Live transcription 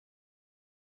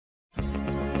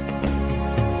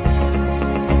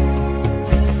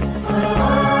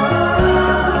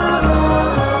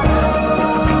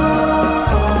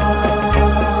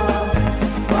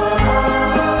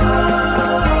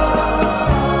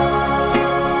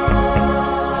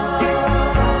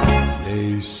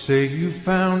say you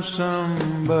found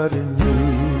somebody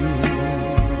new,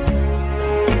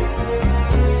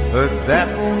 but that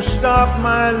won't stop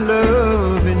my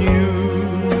loving you.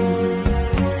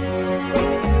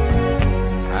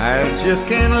 I just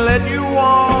can't let you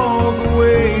walk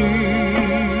away.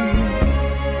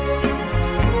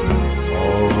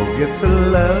 Forget the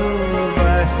love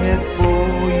I had for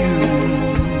you.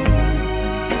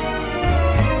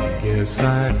 Guess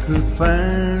I could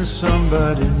find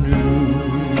somebody new,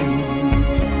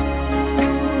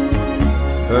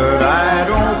 but I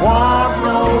don't want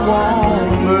no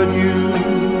one but you.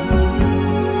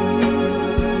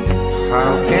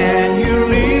 How can you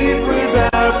leave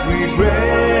without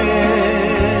regret?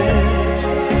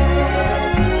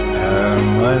 Am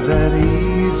I that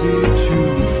easy to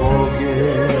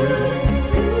forget?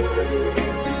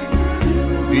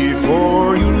 Before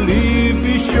you leave,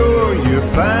 be sure you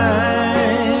find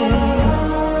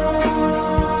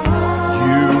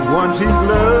you want his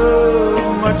love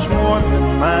much more than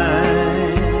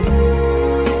mine.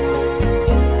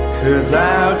 'Cause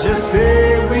I'll just say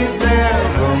we've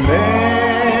never met.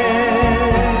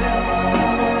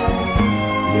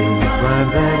 You'll find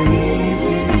that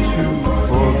easy to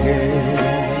forget.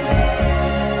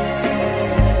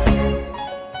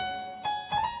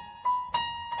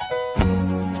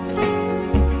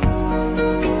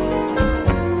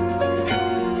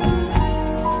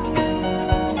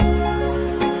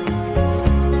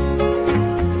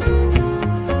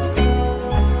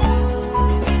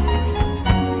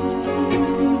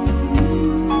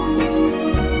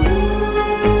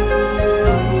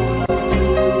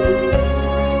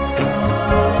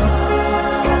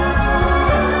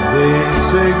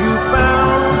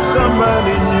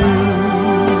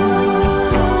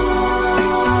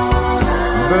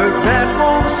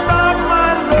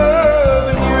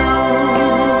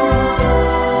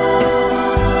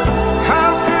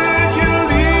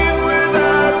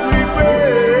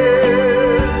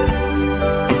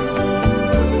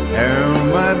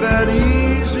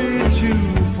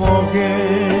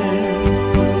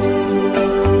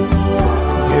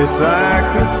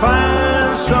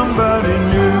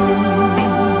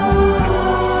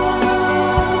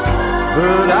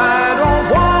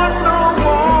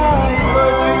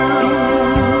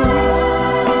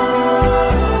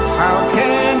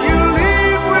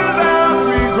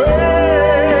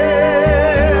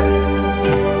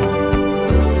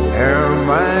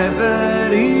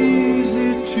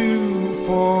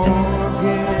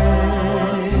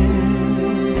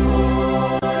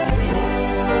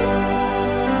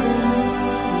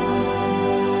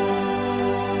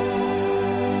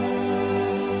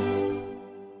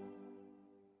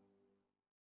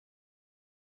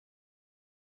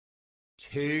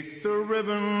 Take the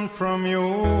ribbon from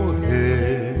your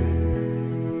head,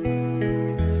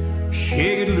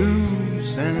 shake it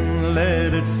loose and let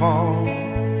it fall.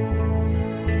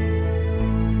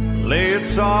 Lay it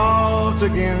soft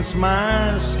against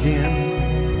my skin,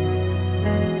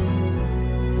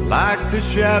 like the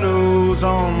shadows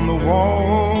on the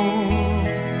wall.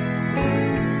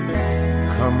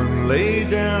 Come and lay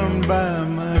down by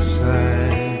my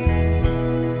side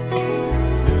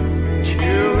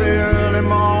till the early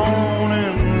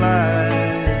morning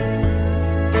light.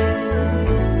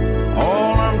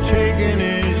 All I'm taking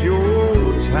is your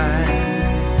time.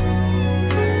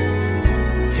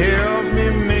 Help me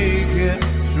make it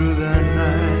through the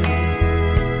night.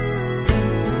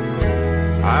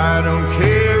 I don't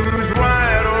care who's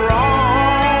right or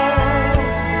wrong.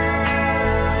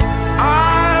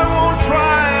 I won't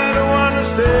try to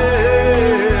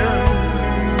understand.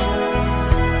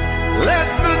 Let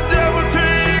the devil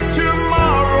take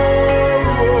tomorrow.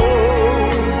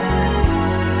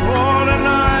 For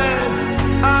tonight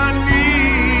I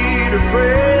need a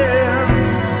friend.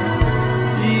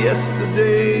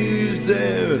 Yesterday's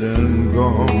dead and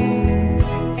gone,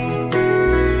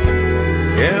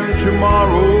 and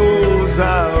tomorrow's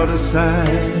out of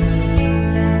sight.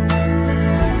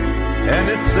 And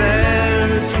it's sad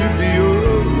to be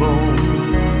alone,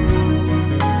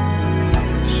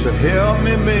 so help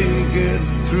me make it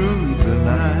through the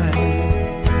night.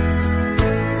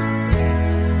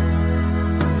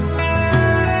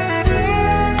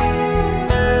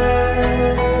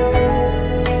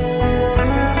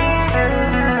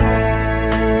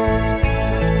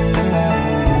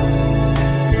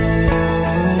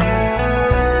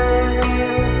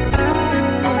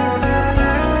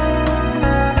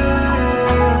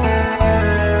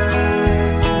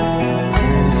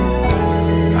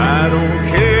 I don't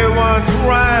care what's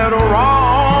right or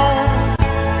wrong.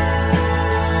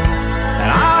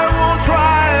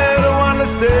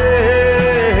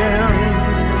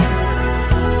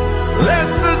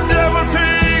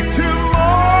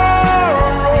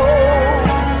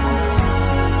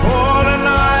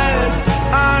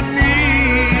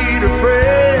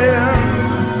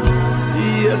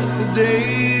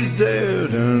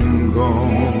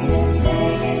 gone,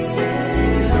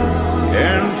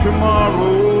 and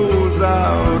tomorrow's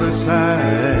out of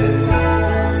sight.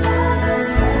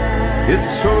 It's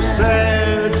so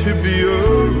sad to be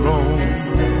alone.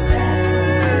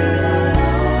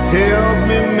 Help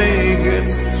me make it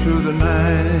through the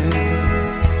night.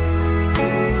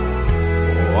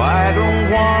 Oh, I don't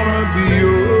wanna be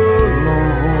alone.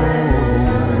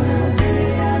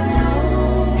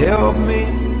 Help me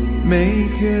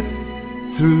make it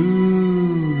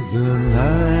through the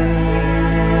night.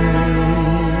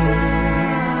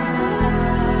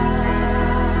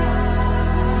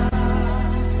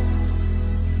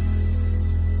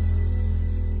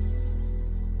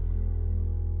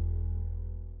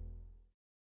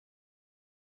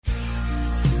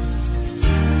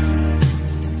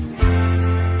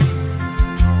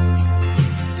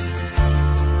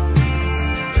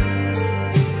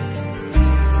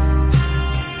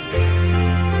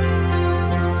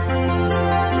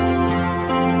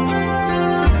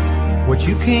 What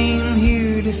you came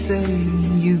here to say,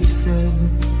 you've said.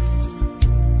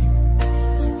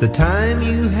 The time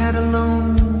you had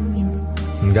alone,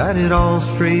 got it all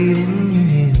straight in your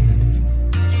head.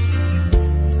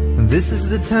 This is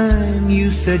the time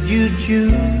you said you'd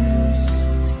choose.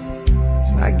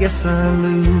 I guess I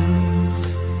lose.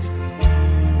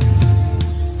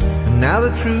 And now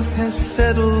the truth has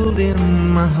settled in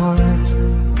my heart.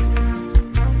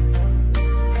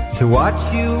 To watch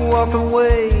you walk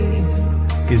away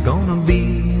is gonna be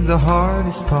the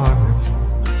hardest part.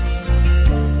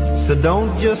 So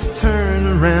don't just turn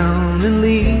around and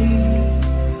leave.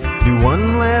 Do one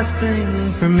last thing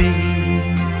for me.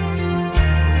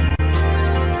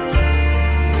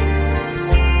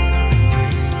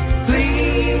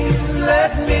 Please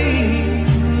let me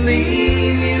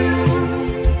leave you.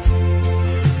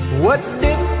 What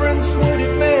difference would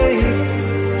it make?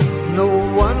 No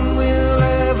one will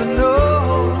ever know.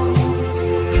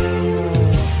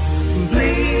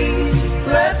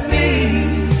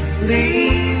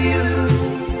 Leave you,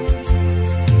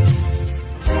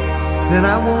 then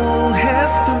I won't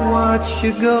have to watch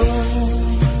you go.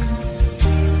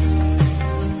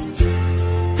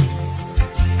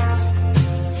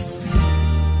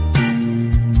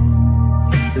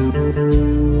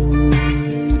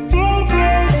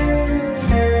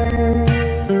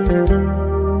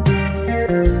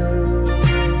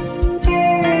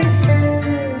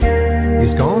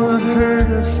 It's gonna hurt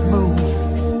us both,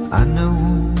 I know.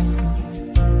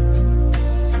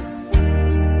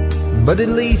 But at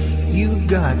least you've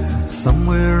got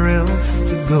somewhere else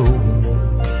to go.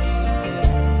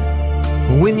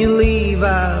 When you leave,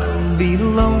 I'll be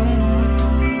alone,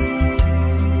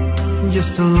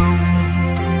 just alone.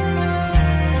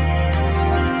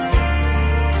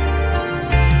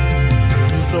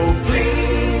 So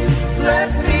please let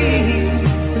me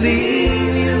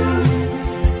leave you.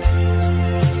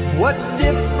 What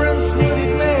difference would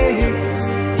it make?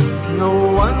 No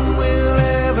one will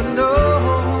ever know.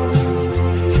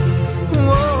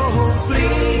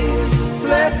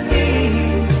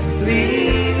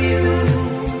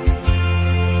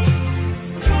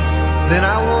 Then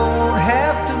I won't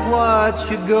have to watch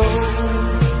you go.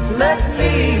 Let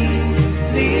me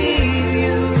leave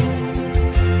you.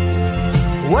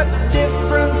 What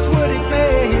difference would it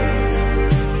make?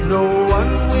 No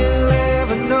one will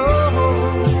ever know.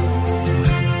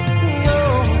 No,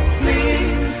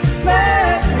 please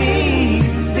let me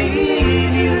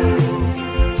leave you.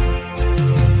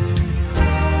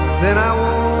 Then I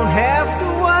won't have to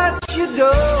watch you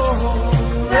go.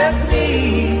 Let me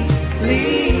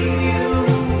leave you.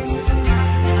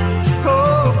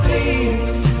 Oh, please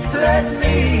let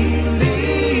me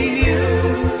leave you.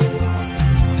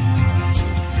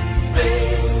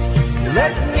 Please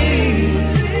let me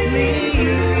leave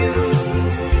you.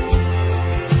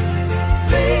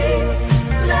 Please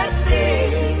let me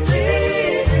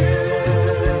leave you.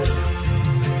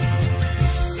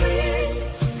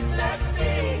 Please let me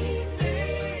leave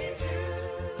you.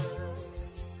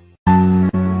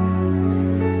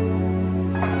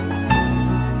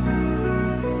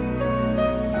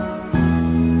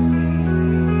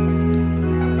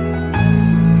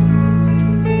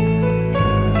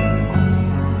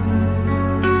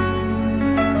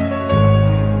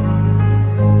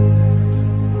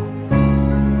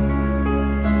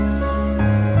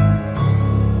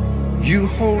 You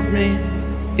hold me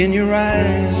in your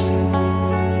eyes,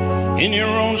 in your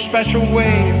own special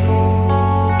way.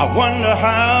 I wonder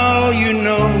how you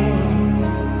know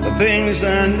the things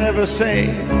I never say.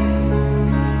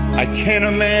 I can't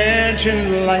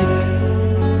imagine life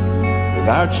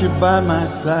without you by my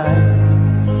side.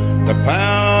 The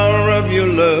power of your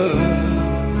love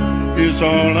is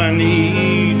all I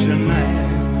need tonight.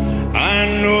 I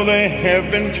know there have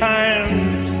been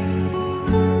times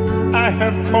I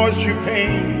have caused you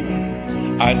pain.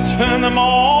 I turn them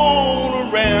all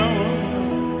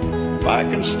around. If I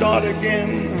can start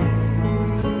again,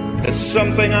 there's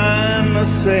something I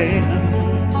must say.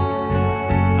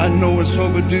 I know it's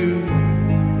overdue.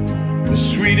 The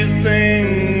sweetest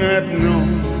thing I've known,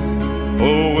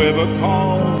 oh, ever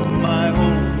called my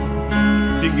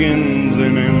own, begins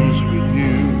and ends with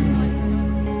you.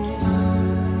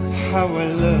 How I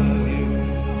love you,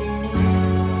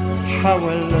 how I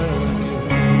love you.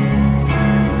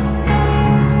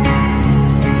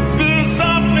 The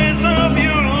softness of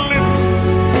your lips,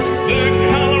 the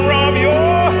color of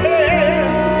your hair,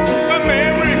 the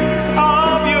memory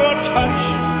of your touch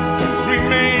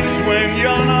remains when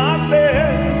you're not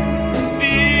there.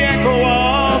 The echo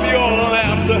of your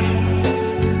laughter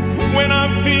when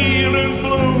I'm feeling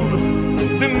blue,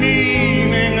 the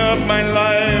meaning of my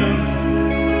life,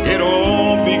 it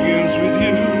all begins with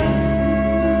you.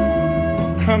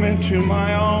 Come into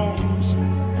my arms,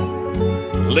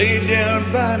 lay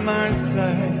down by my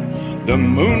side. The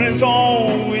moon is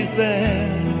always there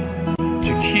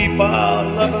to keep our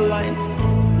love alight.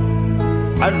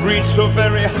 I've reached so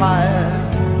very high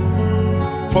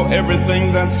for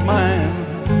everything that's mine,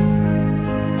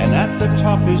 and at the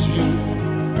top is you.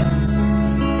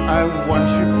 I want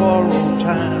you for all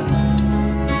time,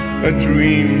 a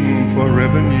dream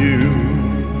forever new.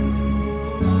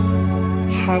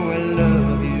 How I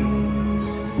love you,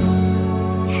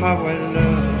 how I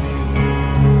love you.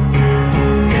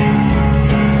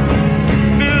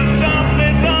 The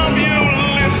softness of your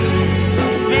lips,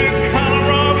 the color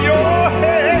of your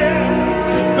hair,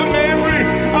 the memory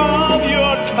of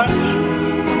your touch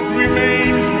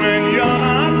remains when you're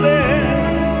not there.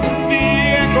 The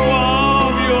echo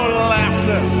of your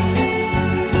laughter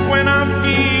when I'm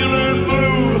feeling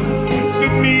blue, the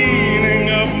meaning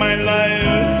of my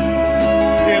life,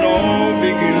 it all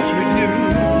begins with you.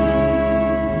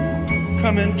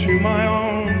 Come into my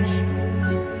arms,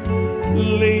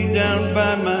 lay down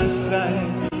by my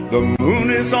side. The moon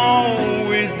is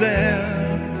always there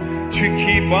to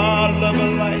keep our love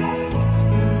alight.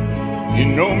 You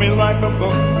know me like a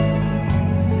book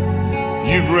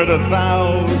you've read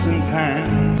 1,000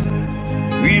 times.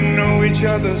 We know each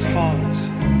other's hearts,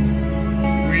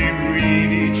 we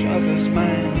read each other's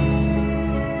minds.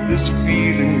 This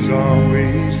feeling's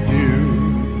always new.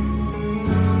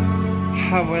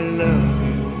 How I love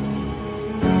you,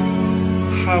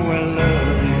 how I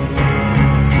love you.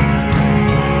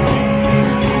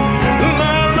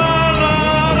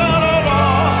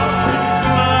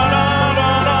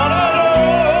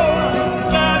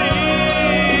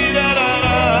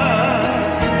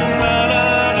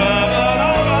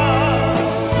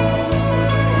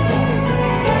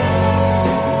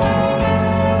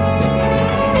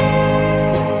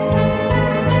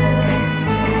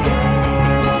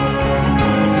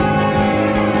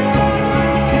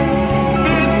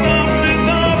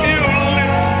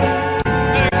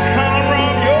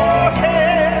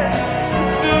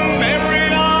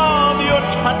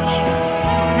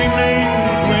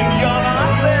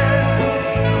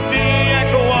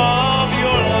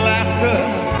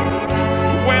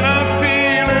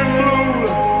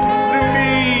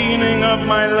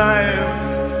 My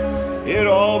life, it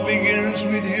all begins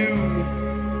with you.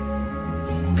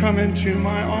 Come into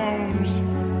my arms,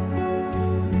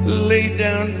 lay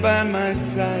down by my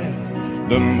side.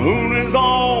 The moon is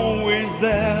always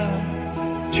there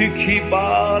to keep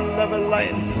our love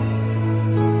alive.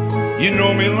 You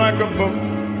know me like a book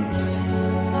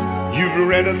you've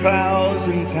read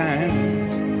 1,000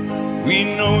 times. We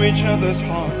know each other's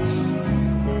hearts,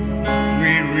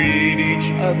 we read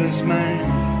each other's minds.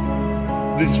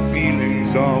 This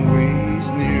feeling's always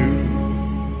new.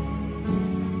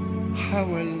 How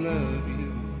I love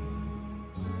you.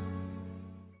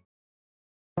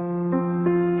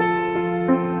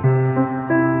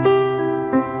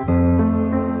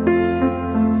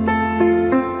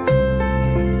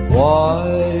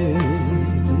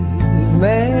 Wise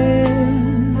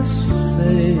man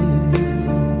say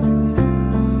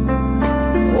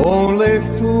only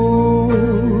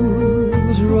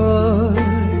fools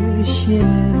rush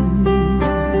in,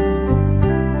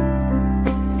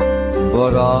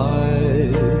 but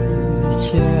I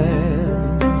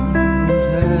can't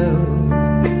help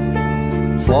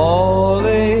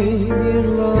falling in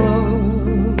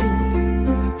love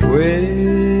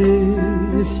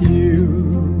with you.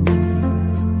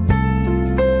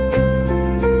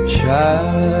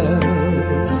 Shall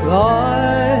I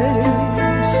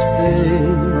stay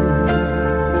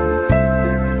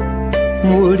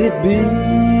would it be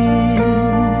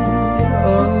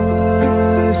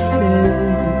a sin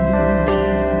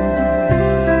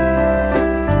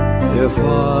if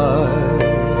I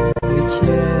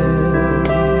can't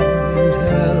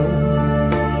help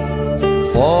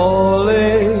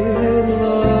falling in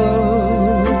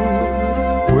love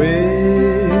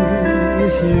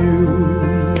with you?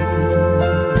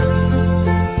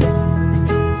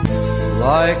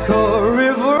 Like a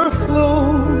river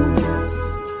flows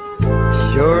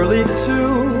surely to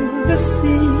the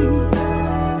sea,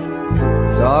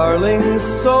 darling,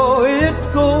 so it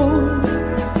goes.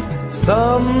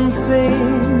 Some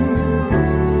things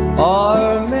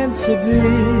are meant to be.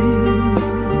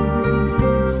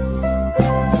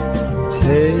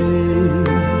 Take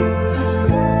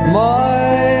my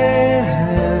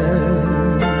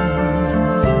hand,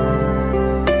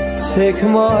 take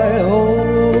my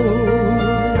whole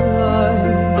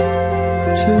life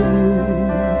too.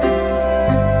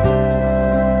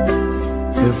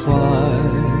 If I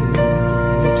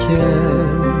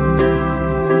can't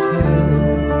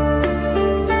help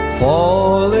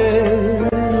falling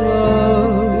in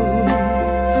love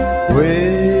with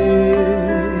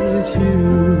you.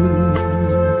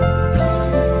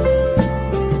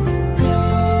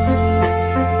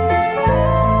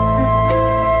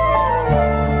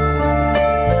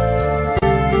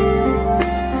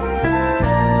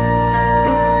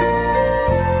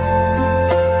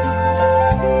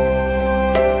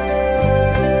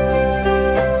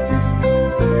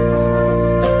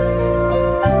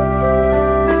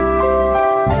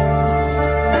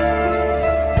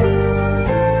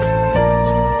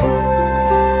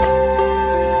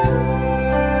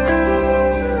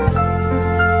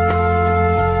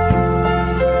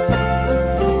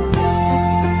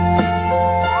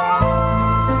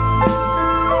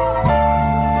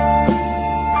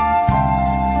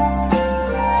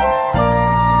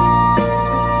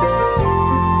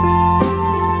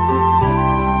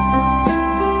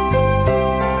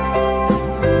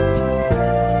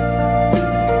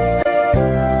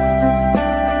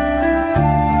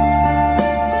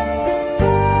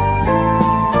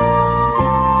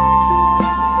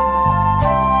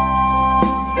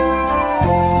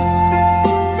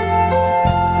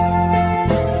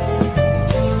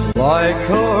 Like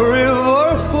a river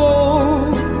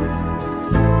flows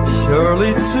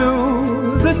surely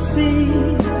to the sea,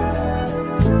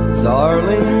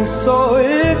 darling, so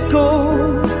it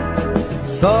goes.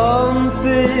 Some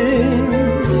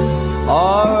things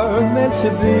are meant to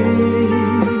be.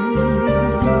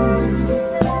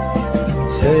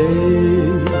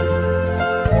 Take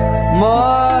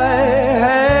my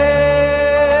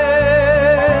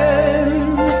hand,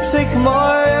 take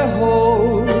my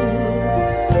whole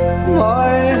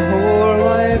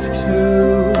life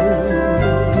too.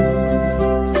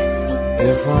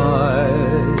 If I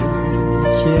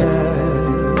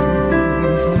can't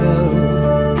help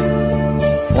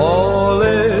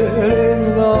falling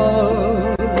in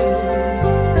love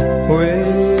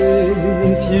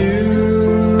with you,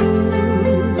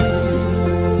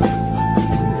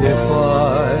 if I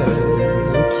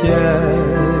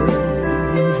can't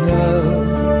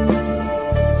help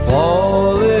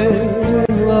falling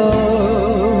in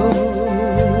love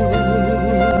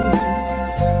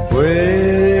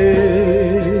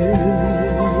with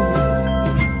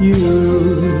you.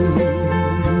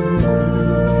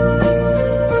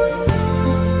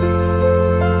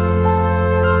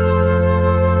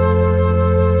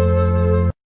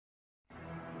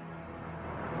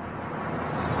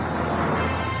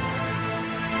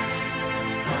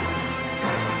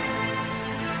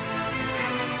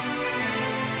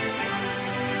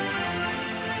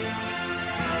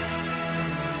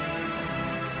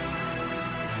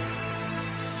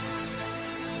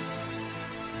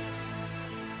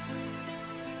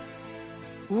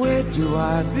 Where do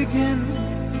I begin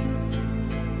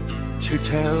to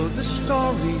tell the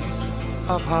story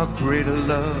of how great a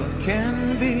love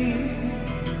can be?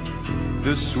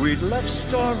 The sweet love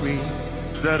story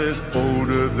that is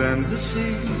older than the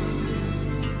sea.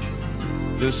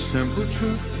 The simple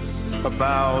truth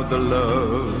about the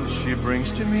love she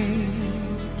brings to me.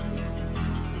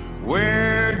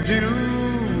 Where do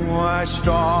I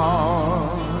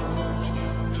start?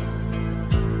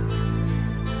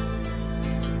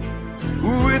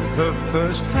 With her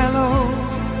first hello,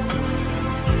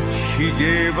 she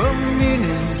gave a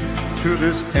meaning to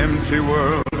this empty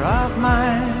world of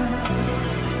mine.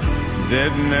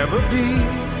 There'd never be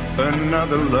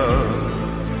another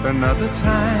love, another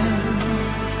time.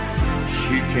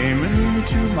 She came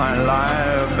into my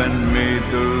life and made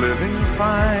the living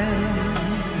fine.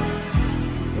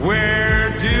 Where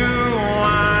do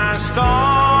I start?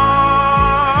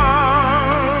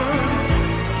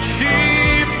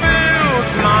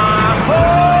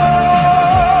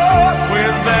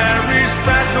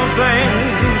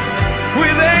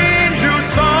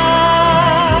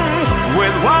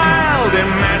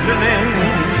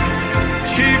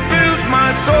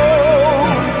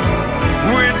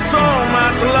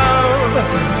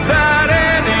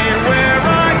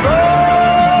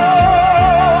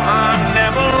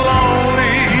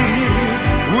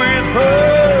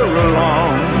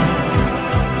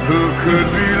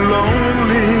 could be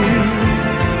lonely,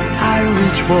 I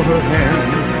reach for her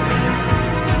hand.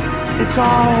 It's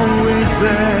always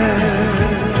there.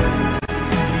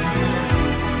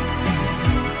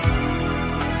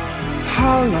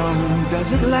 How long does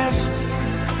it last?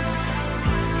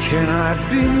 Can I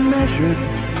be measured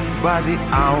by the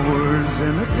hours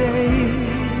in a day?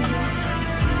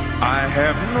 I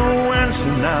have no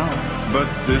answer now, but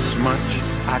this much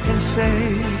I can say.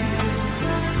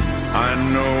 I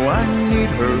know I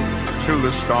need her till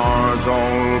the stars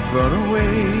all burn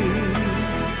away,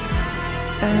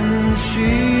 and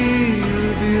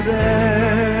she'll be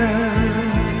there.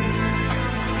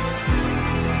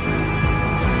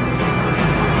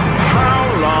 How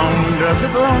long does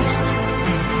it last?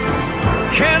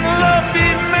 Can love be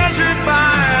measured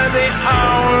by the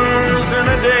hours in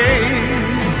a day?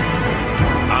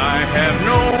 I have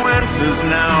no answers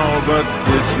now, but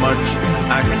this much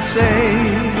I can say.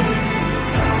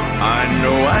 I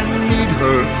know I need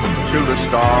her till the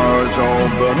stars all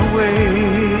burn away,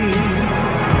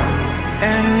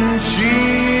 and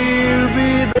she'll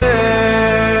be there.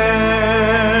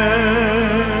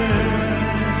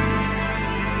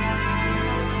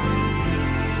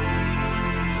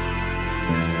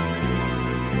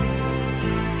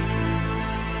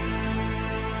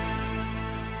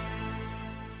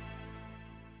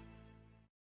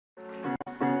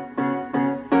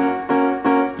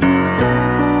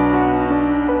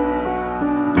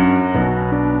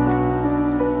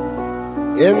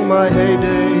 In my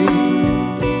heyday,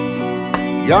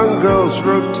 young girls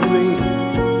wrote to me.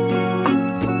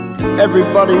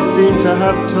 Everybody seemed to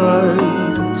have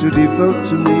time to devote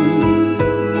to me.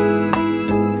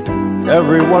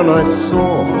 Everyone I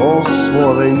saw all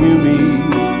swore they knew me.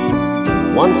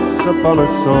 Once upon a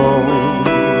song,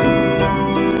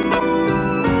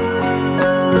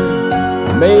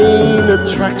 main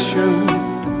attraction,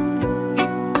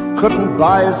 couldn't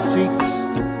buy a seat.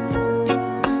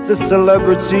 The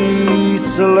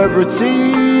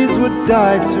celebrities would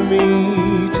die to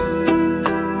meet.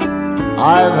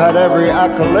 I've had every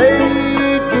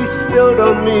accolade bestowed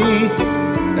on me,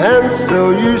 and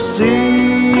so you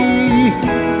see,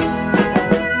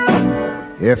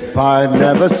 if I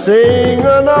never sing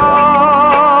another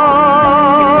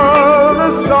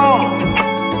song,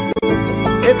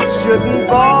 it shouldn't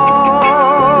bother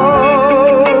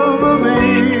me.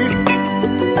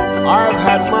 I've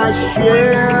had my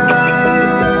share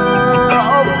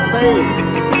of fame.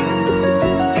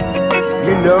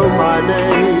 You know my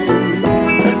name.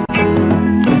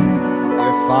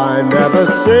 If I never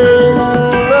sing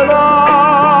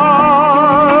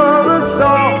another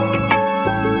song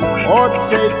or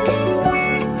take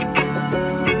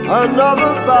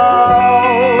another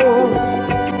bow,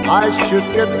 I should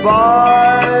get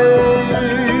by,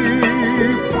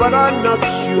 but I'm not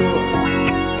sure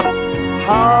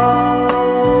how.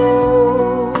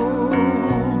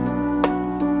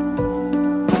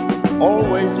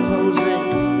 Always posing,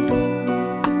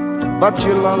 but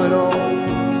you love it all.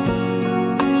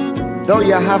 Though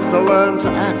you have to learn to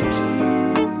act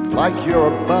like you're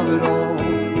above it all.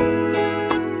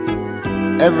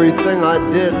 Everything I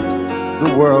did,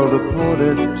 the world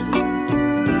applauded.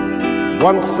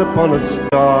 Once upon a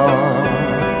star,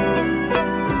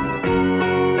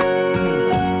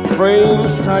 frame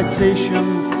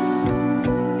citations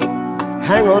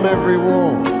hang on every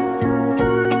wall.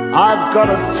 I've got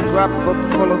a scrapbook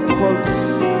full of quotes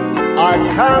I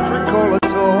can't recall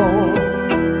at all.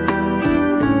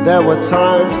 There were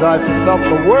times I felt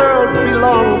the world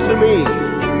belonged to me,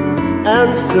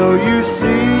 and so you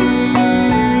see,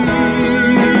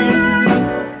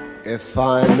 if I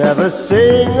never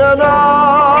sing another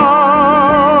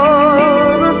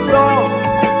song,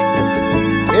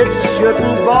 it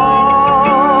shouldn't bother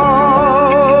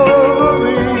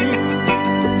me.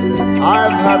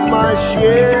 I've had my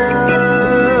share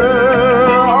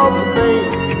of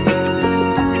fame.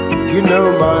 You know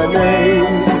my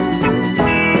name.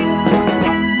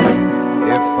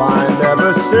 If I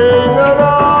never sing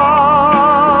another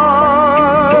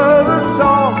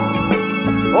song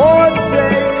or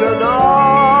take another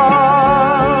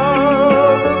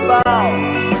bow,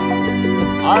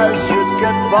 I should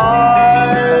get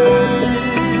by,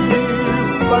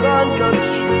 but I'm not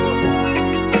sure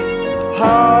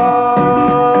how.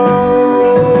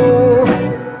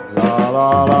 La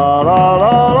la la la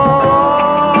la la.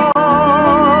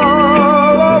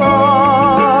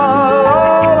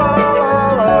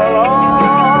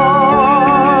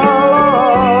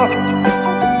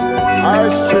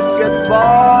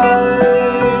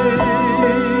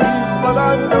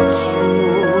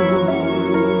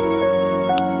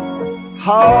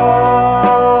 How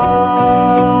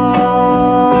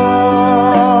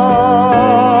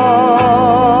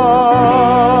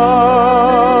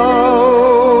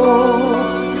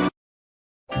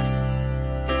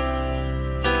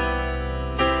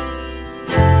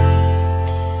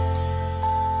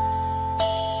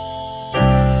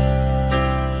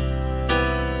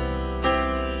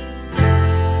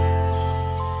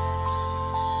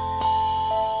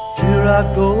I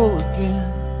go again,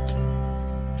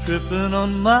 tripping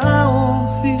on my own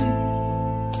feet.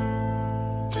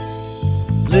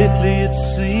 Lately it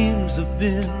seems I've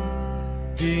been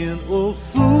being old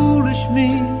foolish me.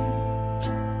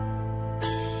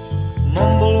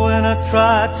 Mumble when I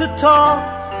try to talk,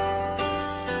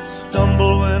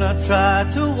 stumble when I try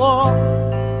to walk,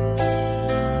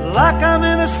 like I'm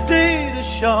in a state of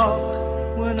shock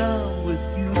when I'm with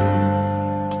you.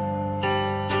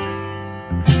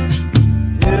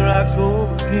 Here I go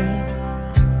again,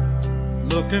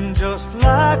 looking just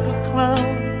like a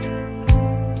clown.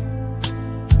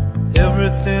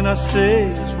 Everything I say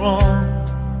is wrong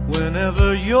whenever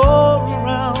you're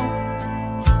around.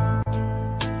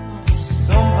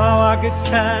 Somehow I get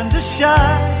kinda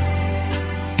shy,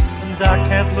 and I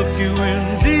can't look you in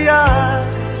the eye.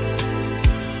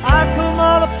 I come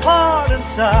all apart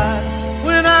inside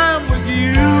when I'm with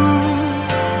you.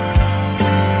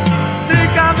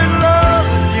 Think I'm in love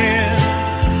again,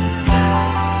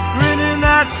 grinning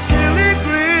that silly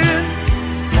grin.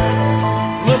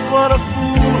 Look what a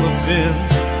fool I've been.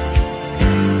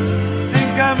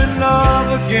 Think I'm in love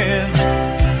again.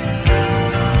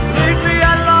 Lately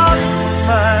I lost my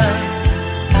mind,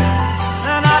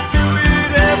 and I do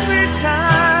it every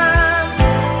time.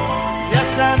 Yes,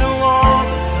 I know all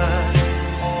the signs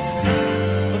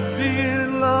of being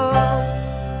in love.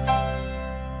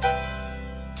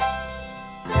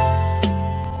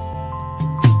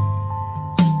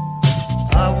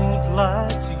 I won't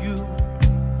lie to you,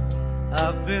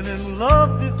 I've been in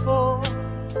love before,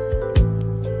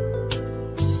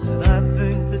 and I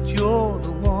think that you're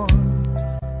the one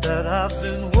that I've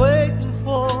been waiting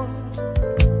for.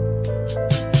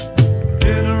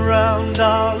 Been around,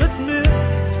 I'll admit,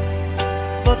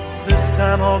 but this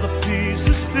time all the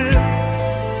pieces fit.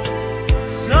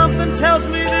 Something tells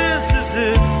me this is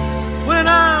it when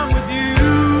I'm with you.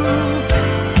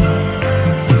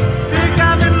 Think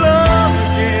I'm in love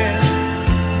again,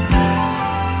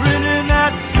 grinning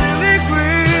that silly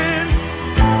grin.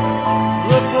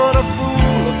 Look what a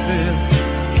fool I've been.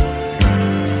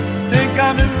 Think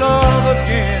I'm in love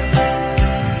again.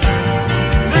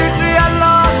 Lately I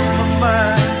lost my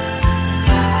mind,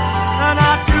 and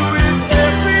I do it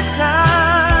every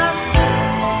time.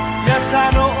 Yes, I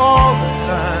know all the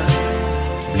signs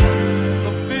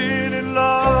of being in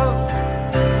love.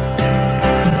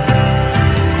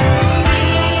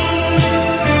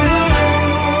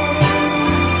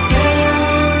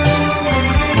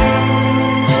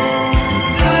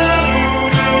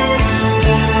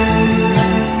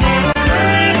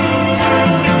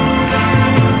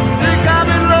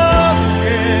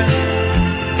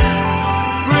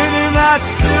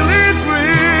 Silly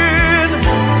grin.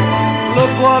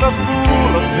 Look what a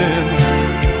fool I've been.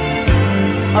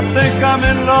 I think I'm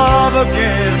in love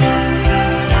again.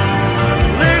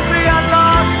 Lately I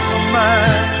lost my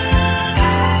mind,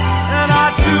 and I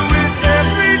do it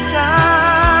every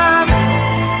time.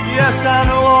 Yes, I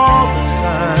know all the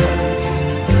signs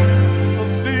of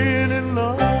being in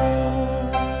love.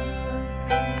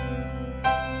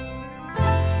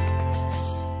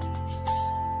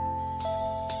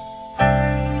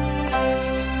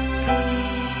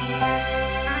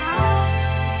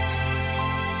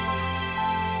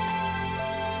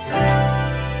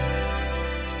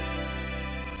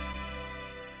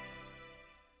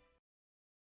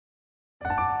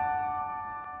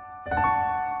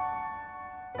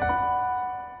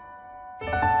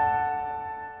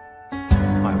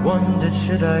 Wondered,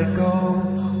 should I go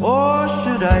or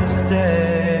should I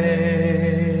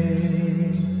stay?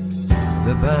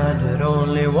 The band had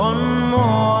only one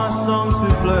more song to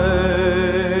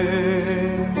play,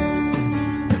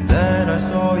 and then I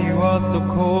saw you at the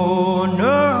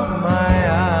corner of my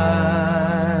eye.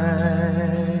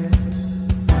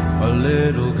 A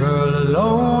little girl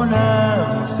alone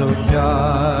and so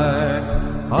shy.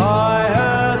 I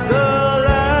had the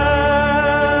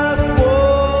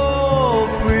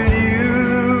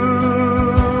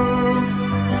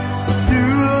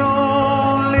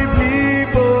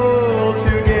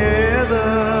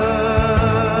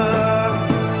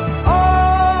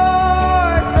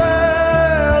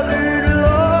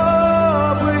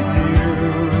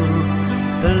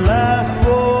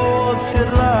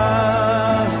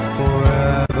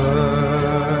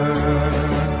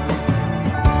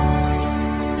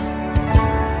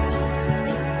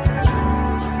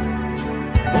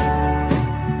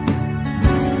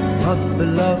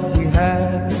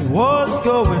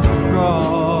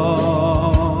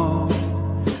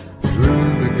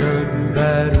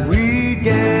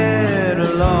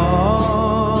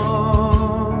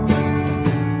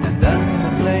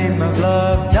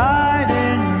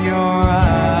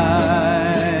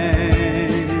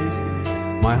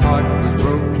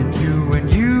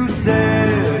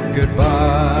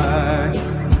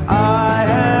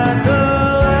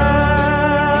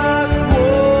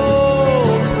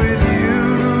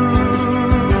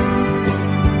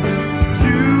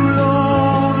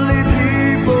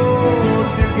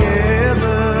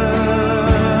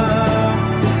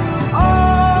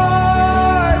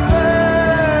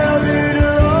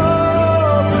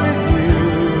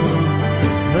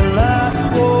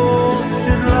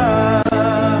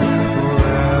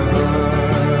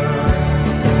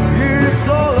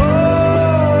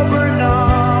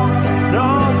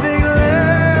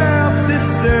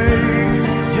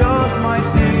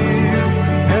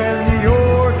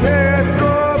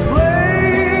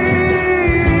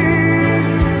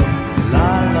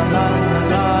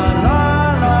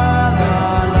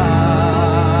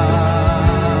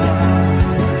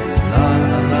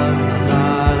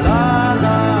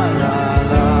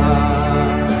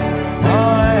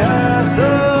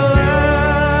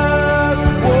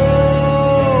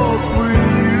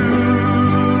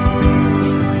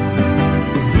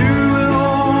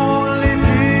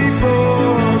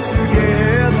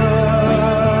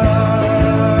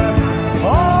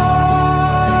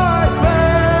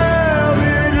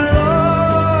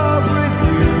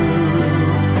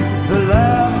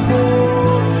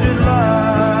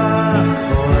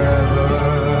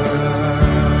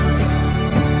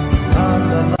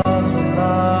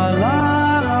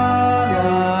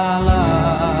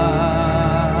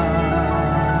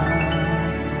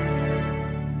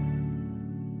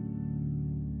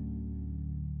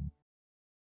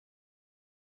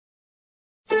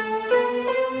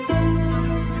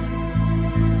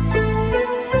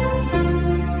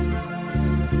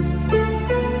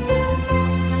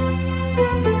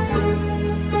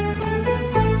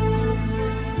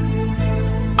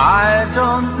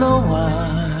don't know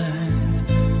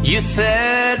why you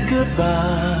said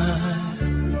goodbye.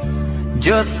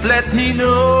 Just let me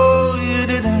know you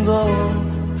didn't go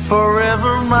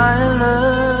forever, my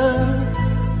love.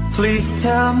 Please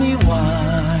tell me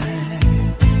why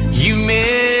you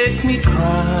make me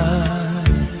cry.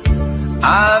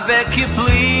 I beg you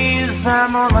please,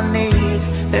 I'm on my knees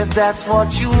if that's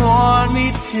what you want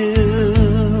me to.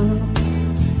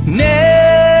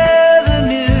 Never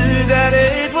knew that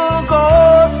it will go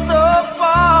so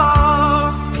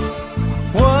far.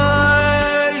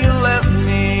 Why you left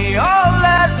me all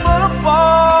that full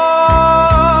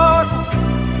apart?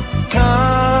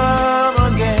 Come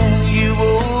again, you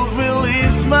will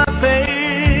release my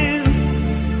pain,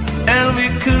 and we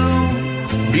could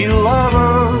be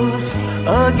lovers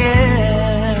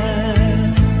again.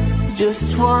 Just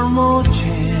one more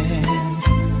chance,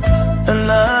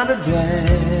 another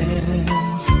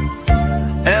dance,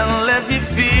 and let me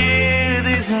feel it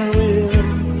isn't real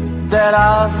that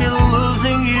I've been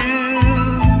losing you.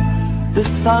 The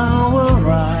sun will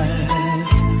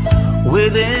rise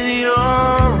within your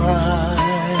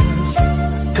eyes.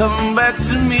 Come back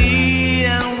to me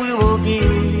and we will be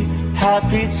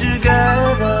happy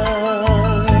together.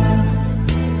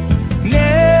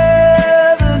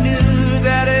 Never knew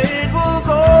that it will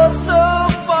go so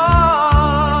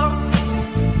far.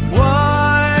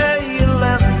 Why you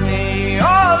left me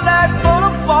all that full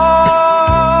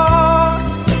apart?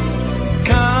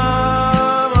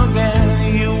 Come again,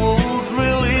 you won't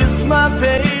release my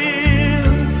pain,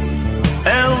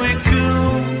 and we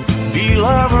could be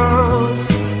lovers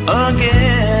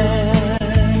again.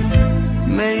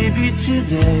 Maybe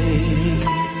today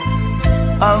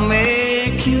I'll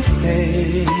make you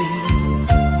stay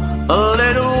a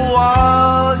little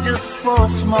while, just for a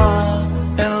smile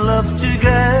and love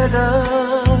together.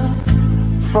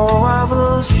 For I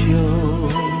will show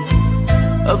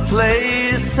a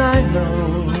place I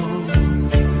know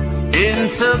in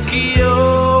Tokyo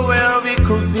where we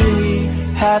could be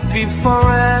happy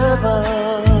forever.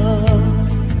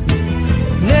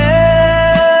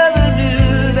 Never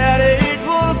knew that it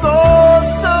would go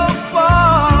so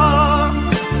far.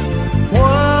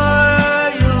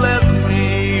 Why you left me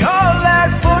all that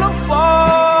full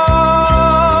apart?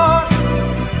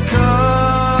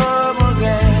 Come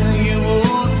again, you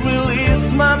would release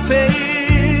my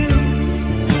pain,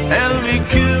 and we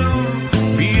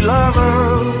could be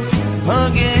lovers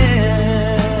again.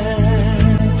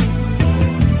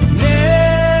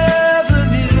 Never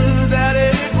knew that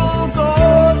it would go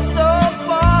so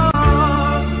far.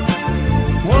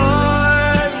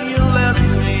 Why you left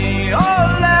me all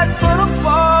that full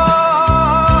apart?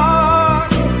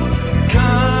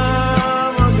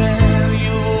 Come again,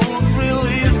 you won't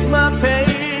release my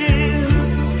pain,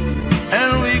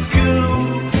 and we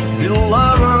could be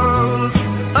lovers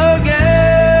again.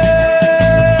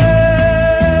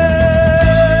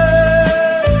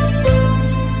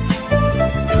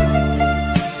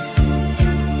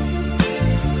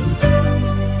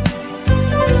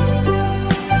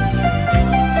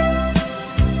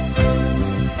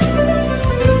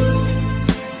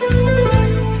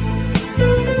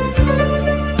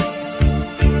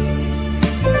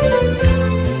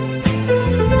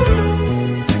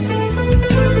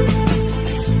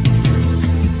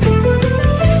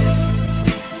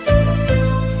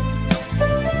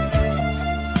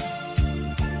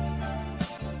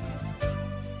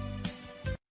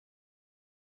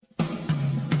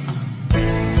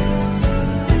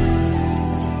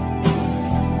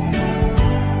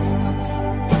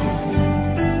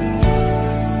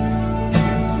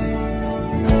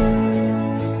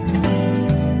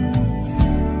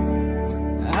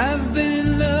 I've been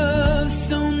in love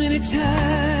so many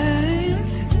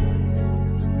times,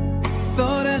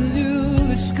 thought I knew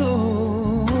the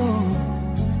score,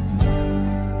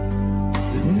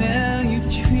 but now you've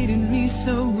treated me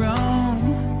so wrong,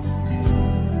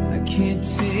 I can't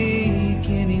take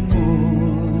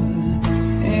anymore,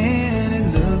 and it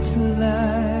looks like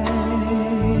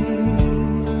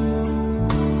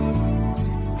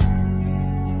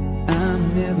I'm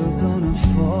never gonna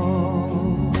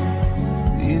fall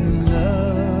in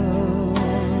love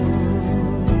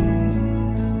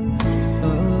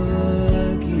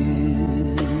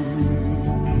again.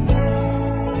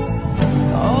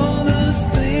 All those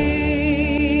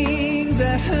things I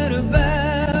heard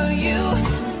about you,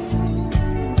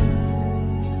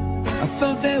 I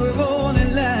thought they were only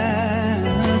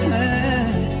lies,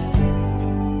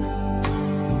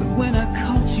 but when I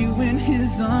caught you in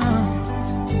his arms,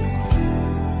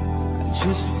 I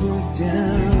just broke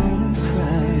down and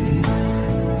cried,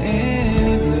 and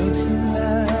it looks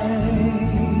like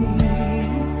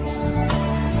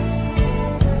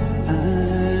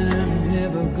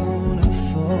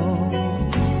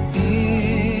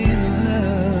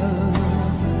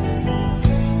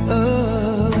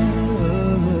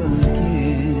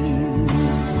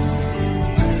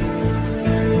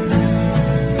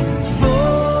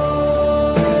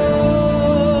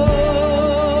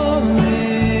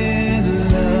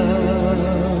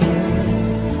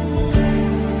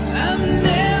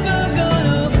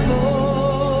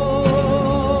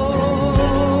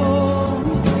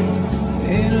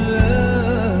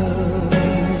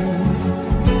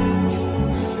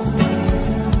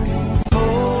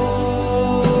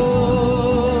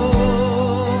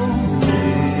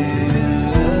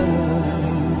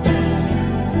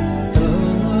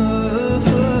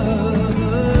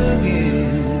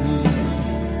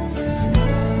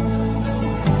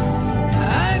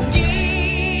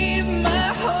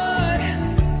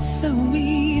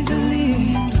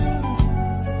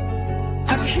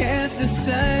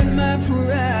aside my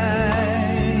pride.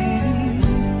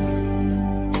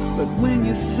 But when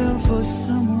you fell for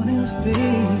someone else,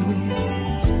 baby,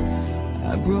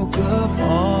 I broke up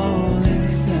all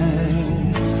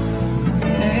inside.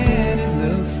 And it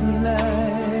looks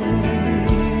like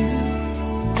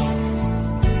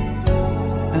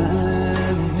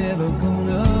I'm never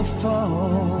gonna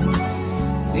fall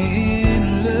in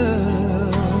love.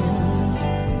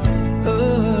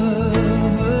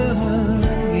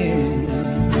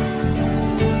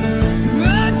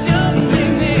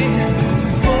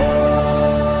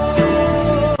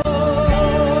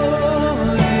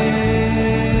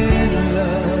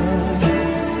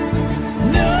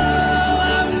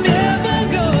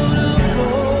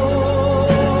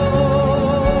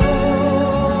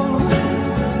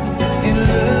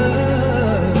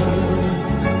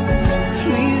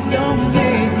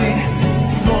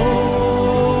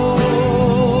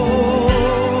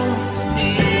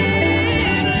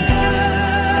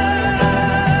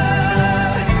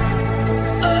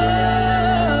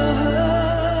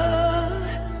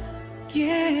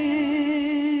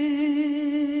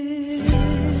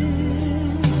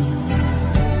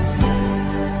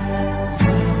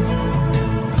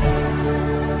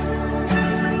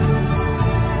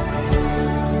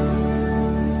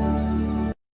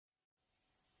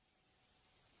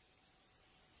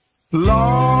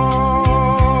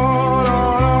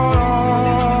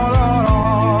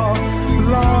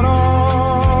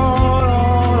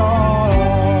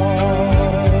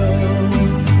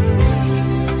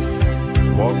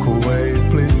 Walk away,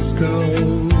 please go,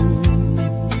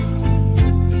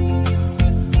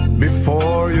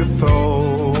 before you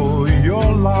throw your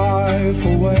life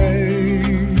away.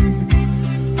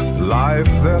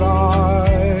 Life that I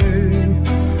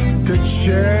could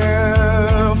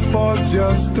share for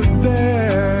just a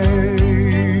day.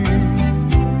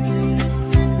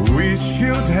 We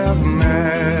should have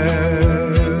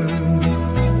met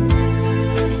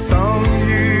some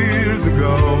years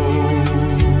ago.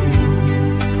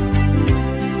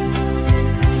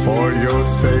 For your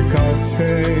sake I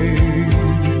say,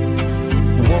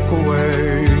 walk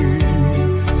away,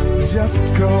 just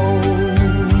go.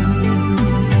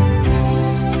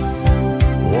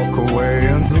 Walk away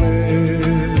and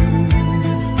live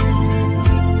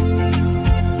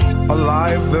a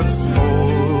life that's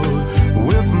full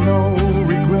with no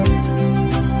regret.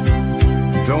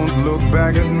 Don't look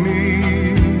back at me,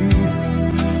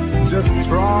 just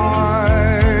try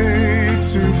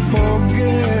to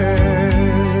forget.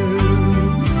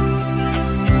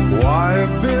 Why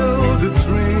build a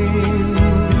dream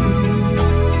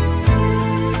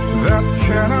that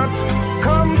cannot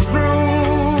come true?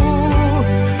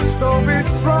 So be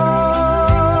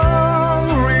strong,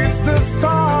 reach the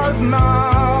stars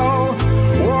now.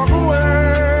 Walk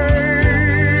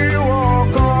away,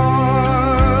 walk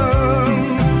on.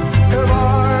 If I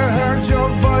heard your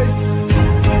voice,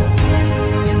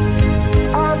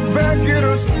 I beg you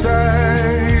to stay.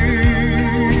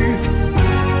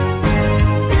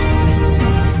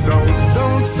 So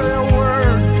don't say a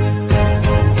word,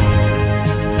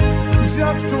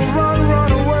 just to run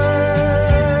away.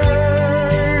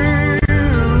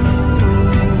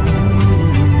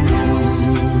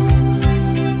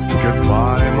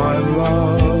 Goodbye, my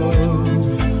love.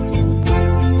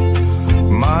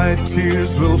 My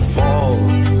tears will fall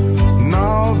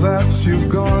now that you've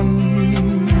gone.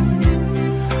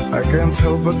 I can't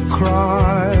help but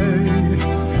cry,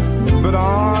 but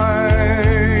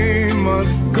I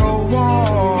must go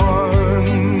on.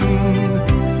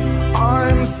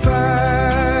 I'm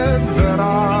sad that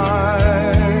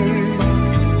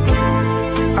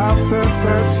after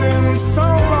searching so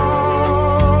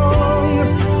long,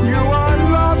 knew I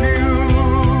love you,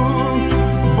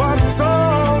 but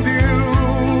told you,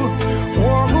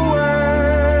 walk away,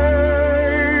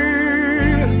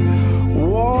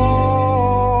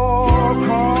 walk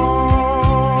on,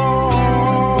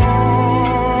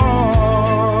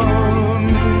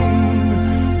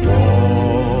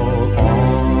 walk on.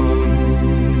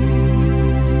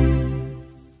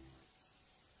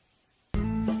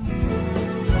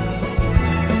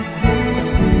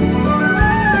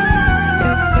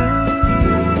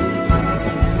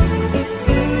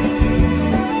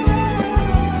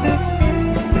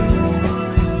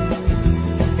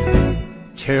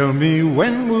 Tell me,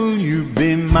 when will you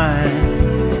be mine?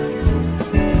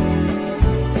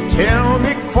 Tell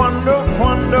me quando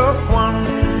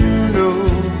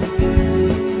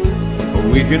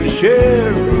we can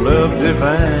share love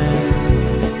divine.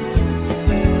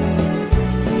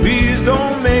 Please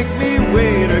don't make me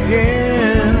wait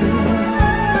again.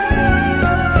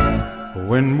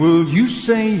 when will you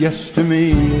say yes to me?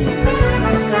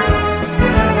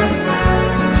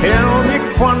 Tell me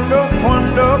quando,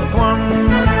 quando,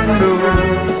 quando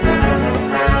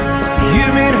you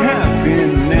mean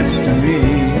happiness to me.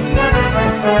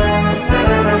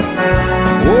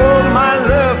 Oh, my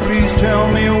love, please tell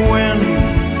me when.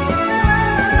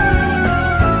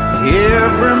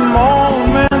 Every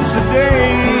moment's a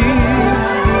day.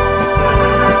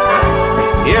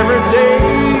 Every day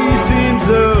seems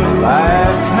a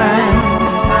lifetime.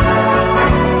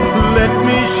 Let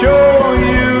me show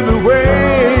you the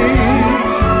way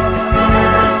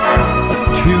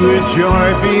to a joy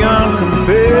beyond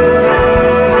compare.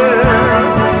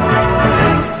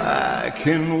 I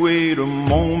can wait a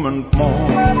moment more.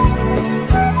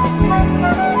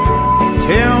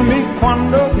 Tell me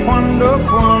quando, quando,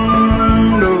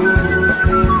 quando.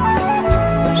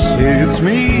 Say it's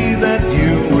me that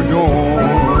you adore.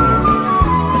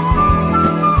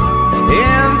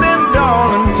 And then,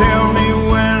 darling, tell me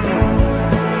when.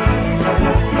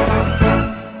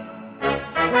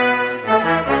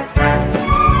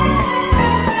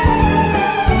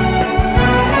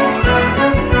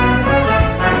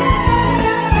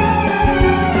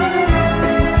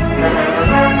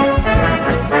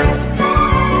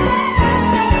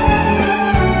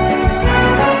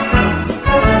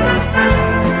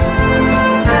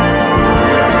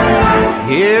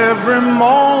 Every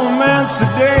moment's a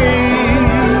day.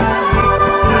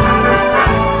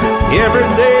 Every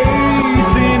day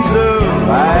seems a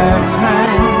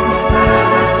lifetime.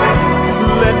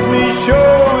 Let me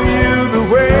show you the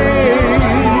way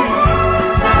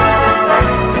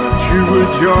to a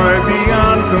joy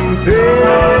beyond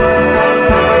compare.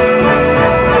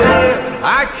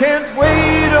 I can't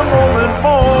wait a moment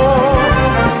more.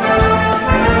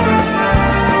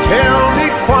 Tell me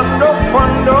quando,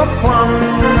 quando,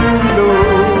 quando.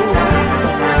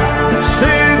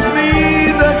 Say it's me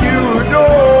that you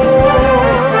adore.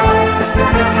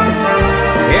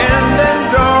 And then,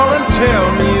 darling, tell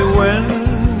me when.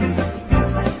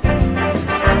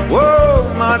 Whoa,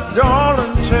 my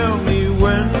darling, tell me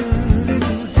when.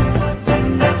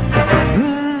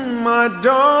 My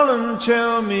darling,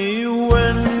 tell me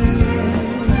when.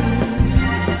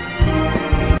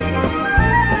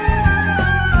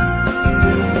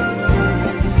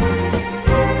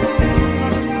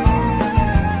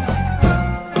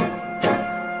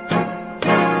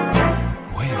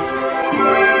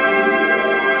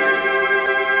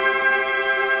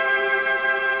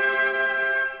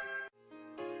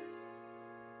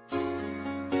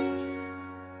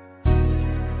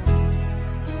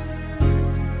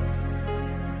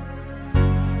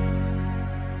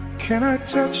 Can I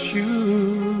touch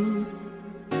you?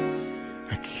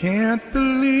 I can't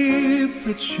believe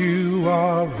that you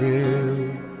are real.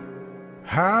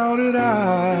 How did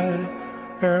I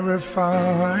ever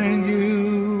find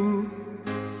you?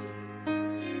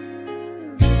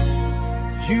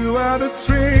 You are the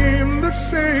dream that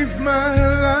saved my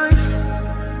life.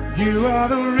 You are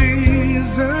the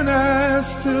reason I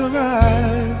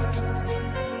survived.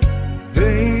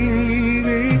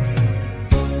 Baby,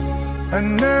 I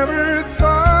never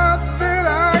thought that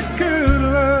I could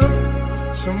love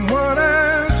someone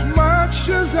as much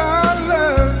as I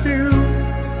love you.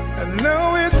 I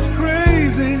know it's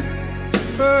crazy,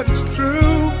 but it's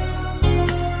true.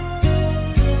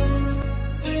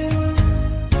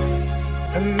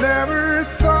 I never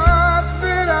thought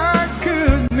that I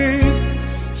could need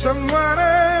someone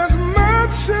as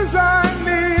much as I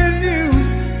need you.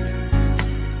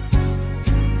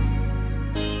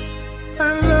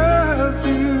 I love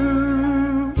you.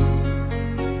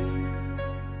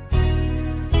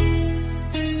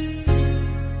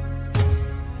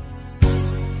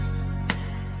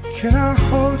 Can I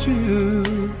hold you?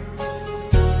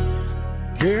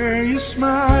 Girl, your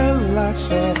smile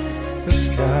lights up the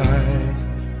sky.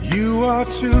 You are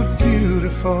too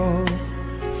beautiful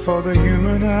for the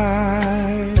human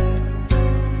eye.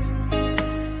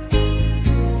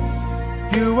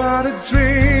 You are the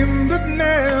dream that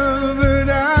never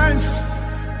dies.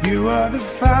 You are the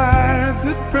fire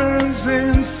that burns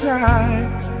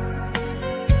inside.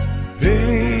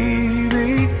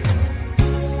 Baby,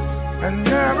 I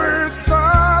never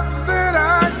thought that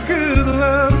I could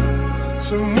love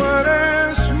someone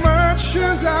as much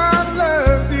as I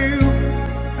love you.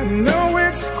 I know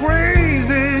it's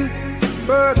crazy,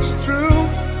 but it's true.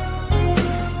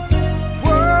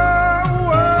 Whoa,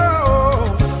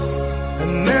 whoa. I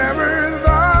never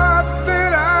thought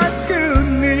that I could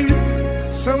need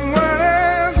someone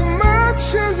as much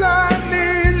as I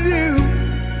need you.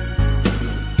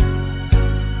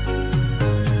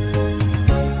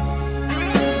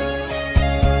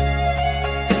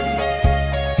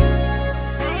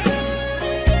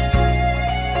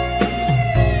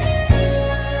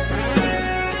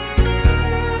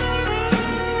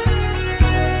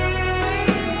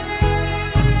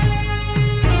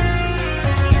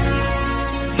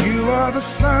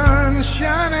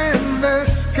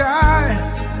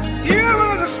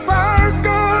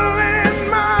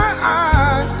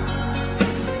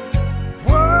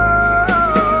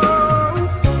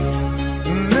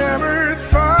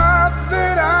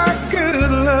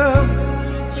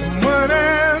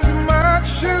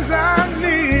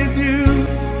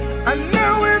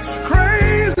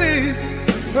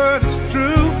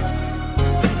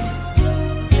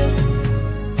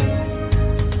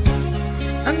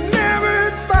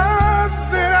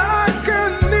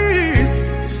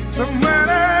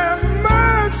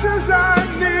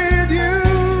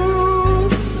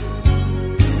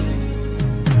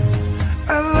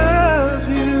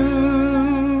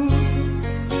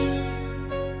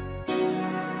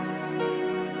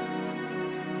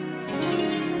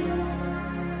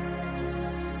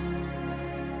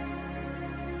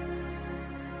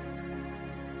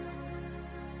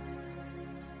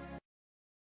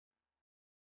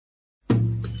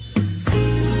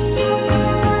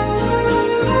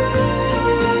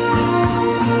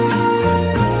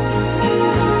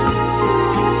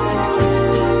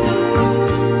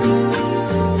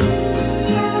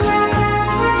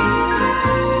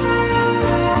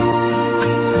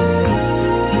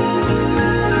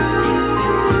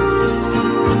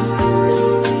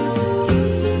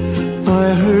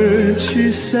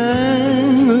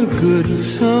 sang a good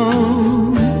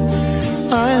song.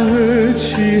 I heard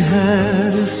she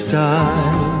had a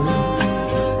style,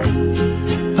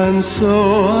 and so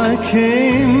I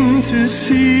came to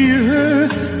see her,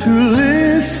 to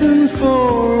listen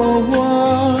for a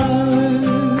while.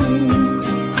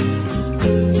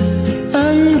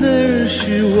 And there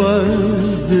she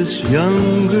was, this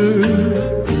young girl,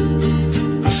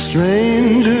 a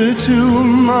stranger to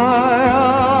my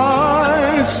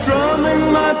eyes, strumming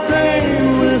my pain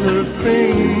with her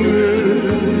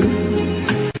fingers,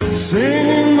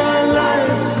 singing my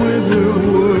life with her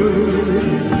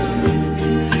words,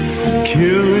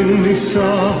 killing me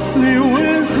softly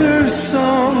with her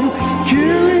song,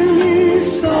 killing me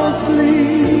softly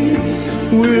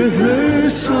with her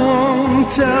song,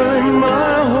 telling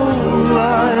my whole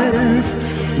life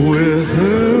with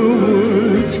her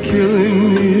words, killing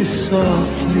me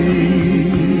softly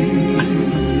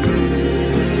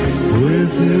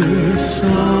with her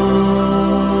song.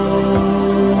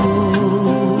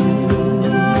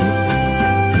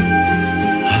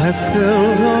 I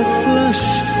felt all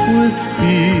flushed with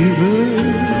fever,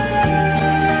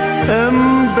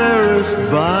 embarrassed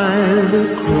by the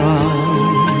crowd.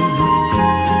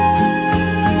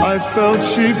 I felt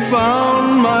she found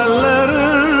my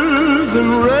letters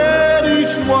and read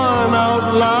each one out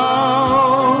loud.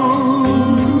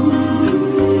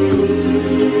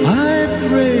 I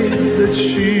prayed that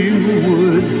she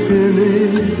would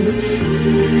finish,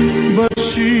 but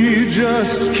she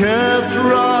just kept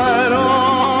right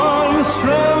on,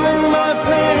 strumming my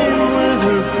pain with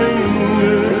her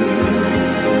fingers,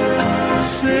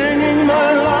 singing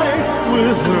my life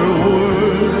with her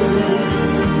words,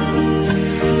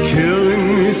 killing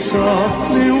me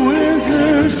softly with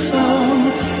her song,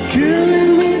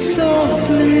 killing me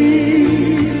softly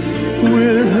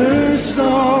with her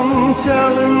song,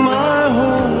 telling my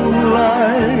whole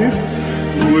life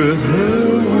with her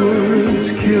words,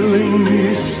 killing me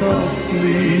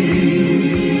softly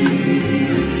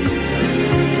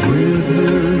with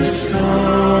her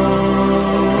song.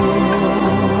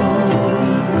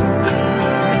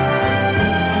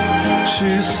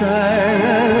 She sang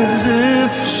as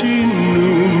if she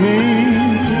knew me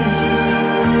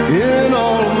in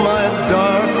all my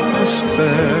dark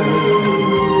despair,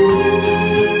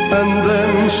 and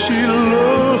then she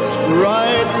looked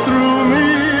right through me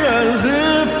as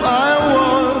if I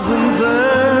wasn't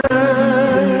there.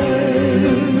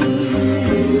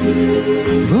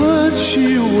 But she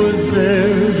was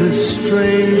there, the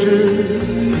stranger,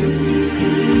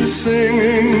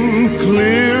 singing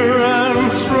clear and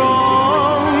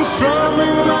strong,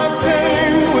 strumming my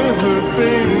pain with her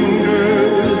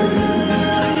fingers,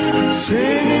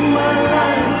 singing my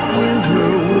life with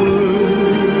her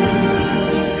words,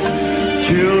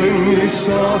 killing me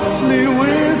softly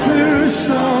with her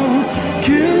song,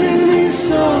 killing me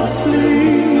softly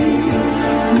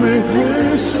with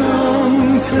her song,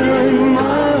 telling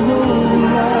my whole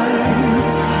life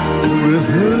with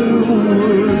her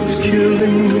words,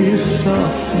 killing me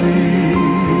softly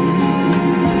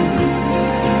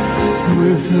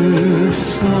with her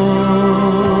song.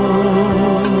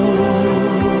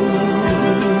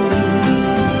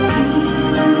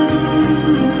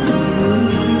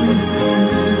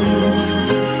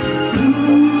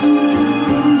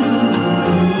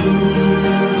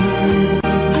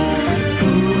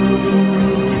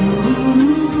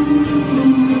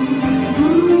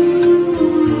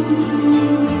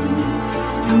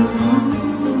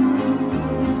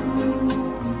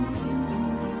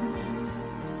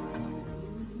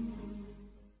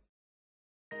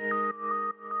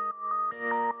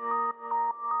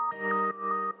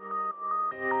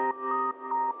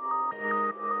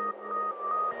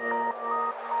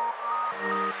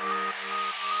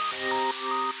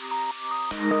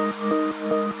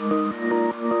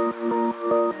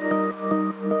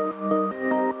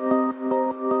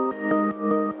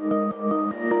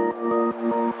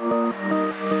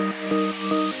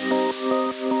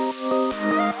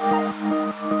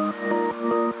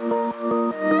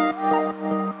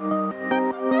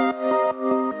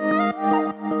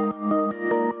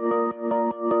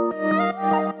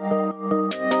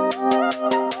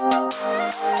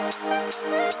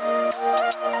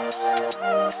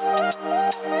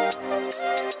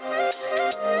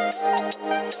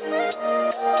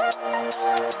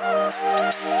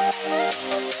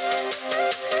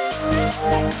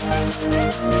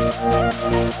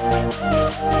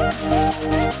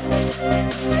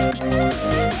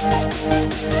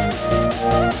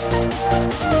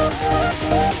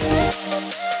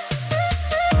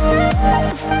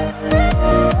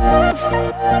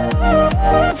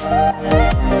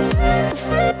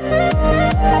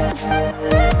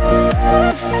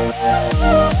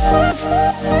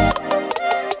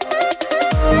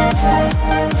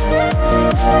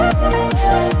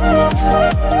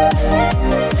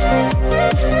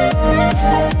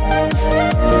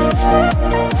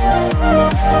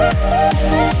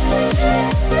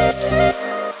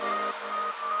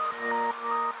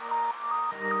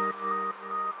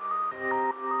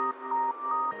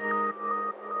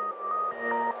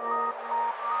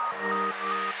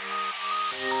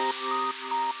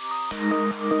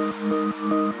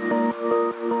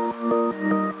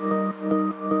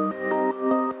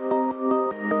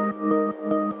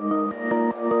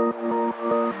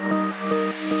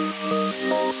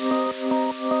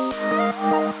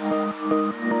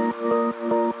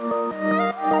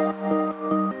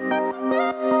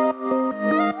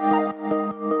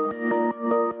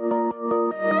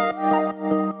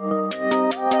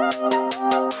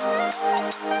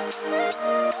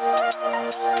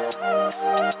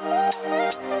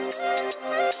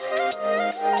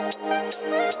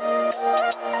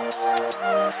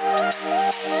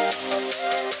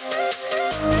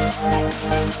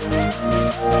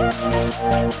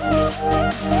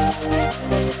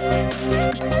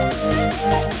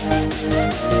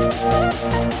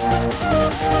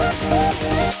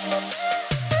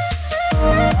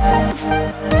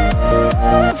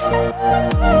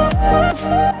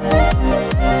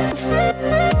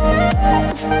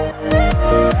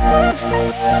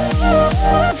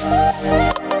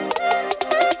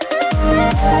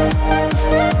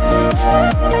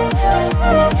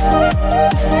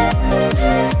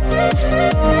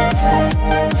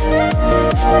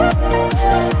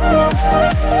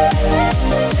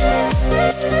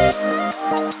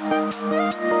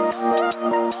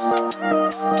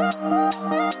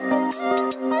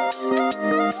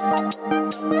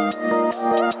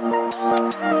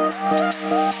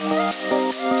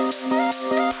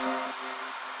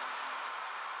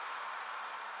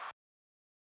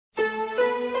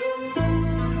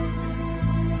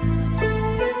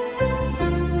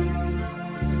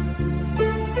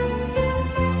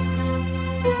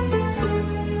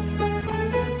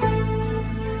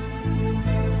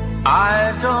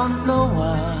 I don't know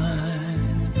why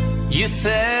you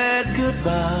said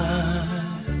goodbye.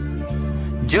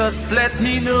 Just let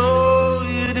me know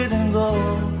you didn't go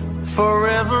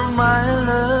forever, my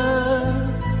love.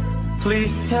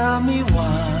 Please tell me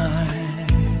why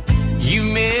you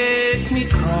make me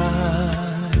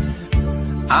cry.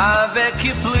 I beg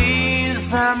you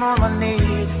please, I'm on my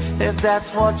knees if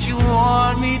that's what you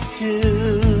want me to.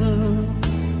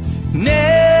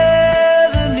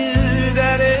 Never knew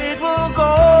that it will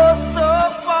go so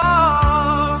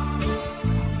far.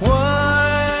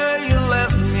 Why you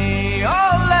left me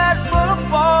all that but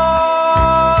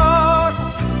apart.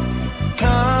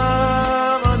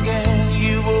 Come again,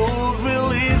 you will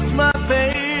release my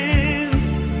pain,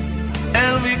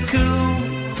 and we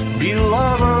could be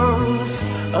lovers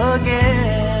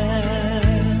again.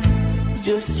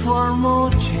 Just one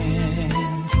more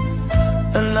chance,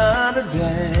 another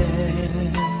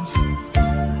dance,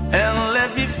 and let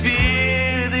me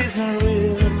feel it isn't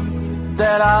real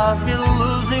that I've been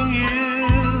losing you.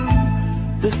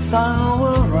 The sun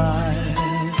will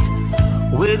rise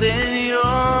within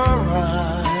your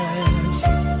eyes.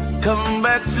 Come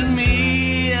back to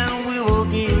me and we will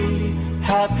be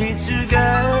happy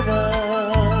together.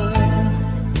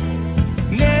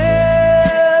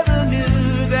 Never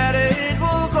knew that it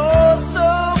will go so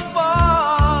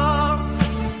far.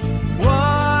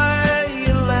 Why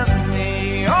you left me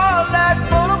all that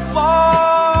but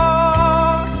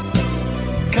apart.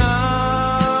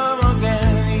 Come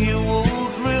again, you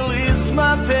won't release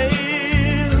my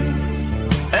pain,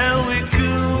 and we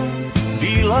could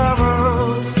be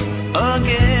lovers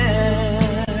again.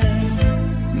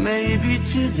 Maybe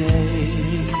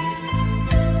today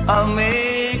I'll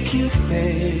make you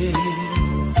stay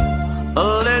a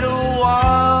little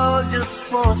while, just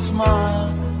for a smile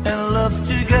and love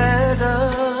together.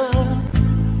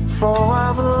 For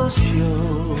I will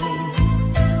show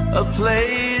a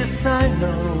place I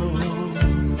know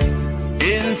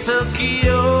in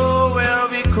Tokyo where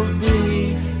we could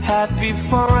be happy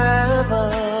forever.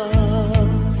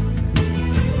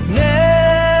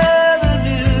 Never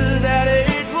knew that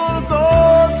it will go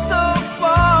so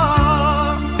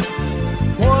far.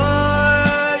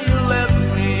 Why you left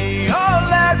me all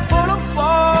that but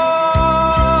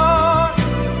apart.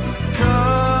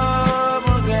 Come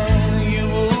again, you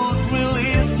would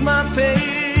release my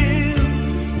pain,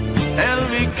 and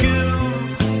we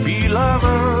could be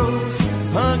lovers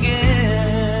again.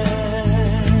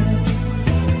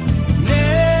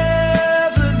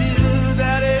 Never knew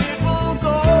that it will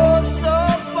go so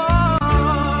far.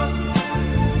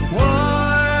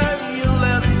 Why you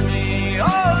left me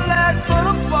all that but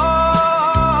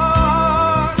apart.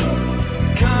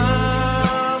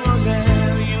 Come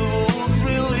again, you won't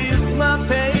release my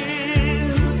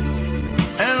pain,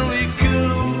 and we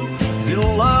could be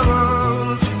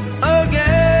lovers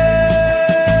again.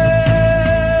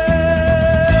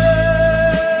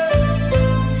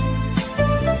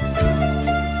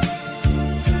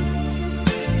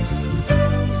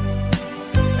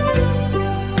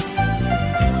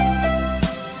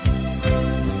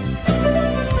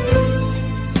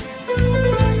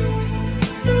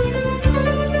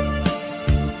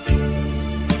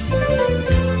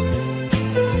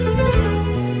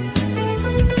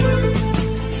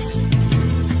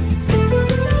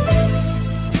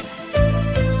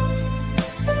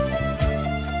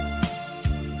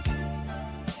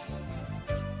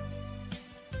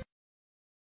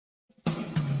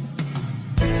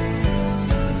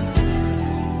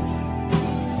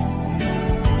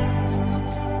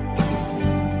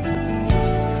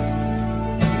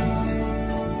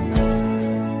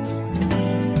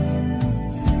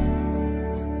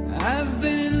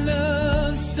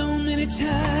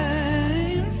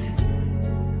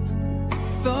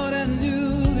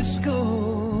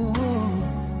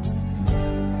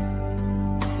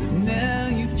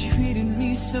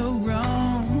 so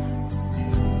wrong.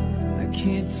 I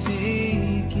can't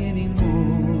take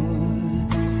anymore,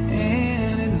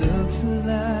 and it looks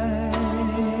like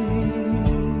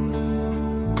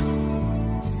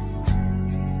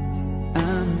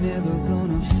I'm never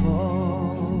gonna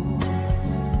fall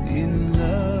in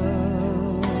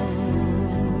love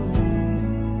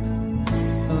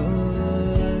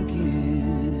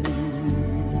again.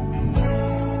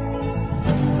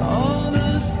 All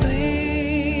those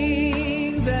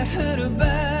things I heard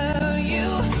about you,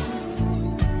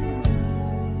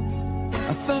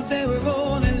 I thought they were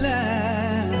only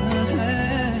lies.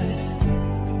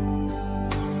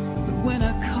 But when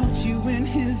I caught you in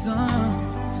his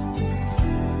arms,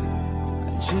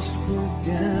 I just broke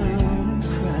down and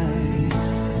cried.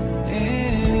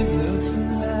 And it looks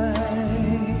like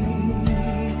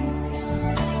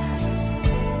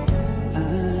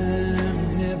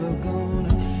I'm never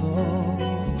gonna fall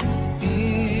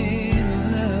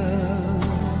in love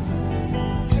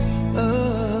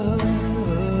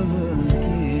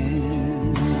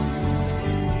again.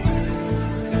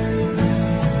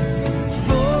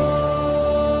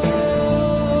 Fall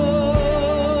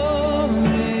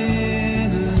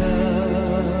in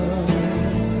love.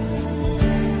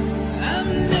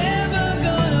 I'm never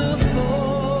gonna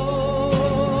fall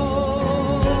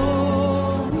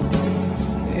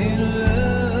in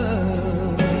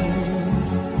love.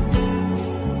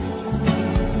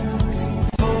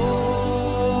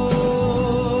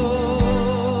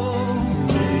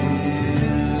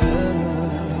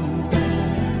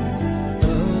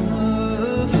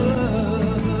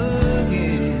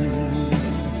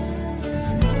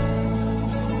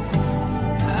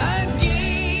 I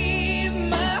gave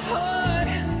my heart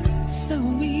so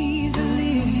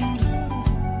easily.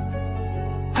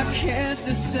 I cast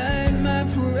aside my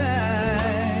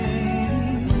pride.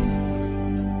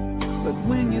 But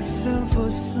when you fell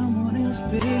for someone else,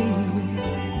 baby,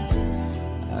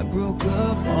 I broke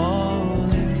up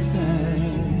all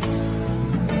inside.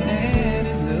 And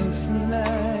it looks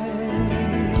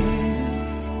like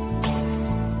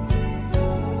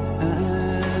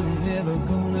I'm never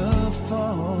gonna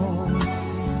fall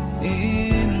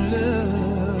in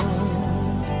love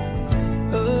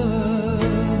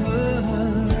again.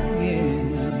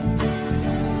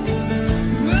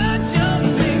 But don't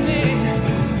make me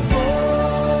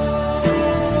fall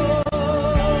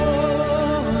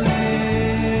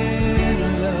in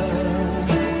love.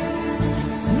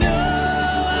 No,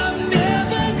 I'm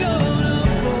never gonna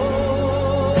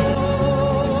fall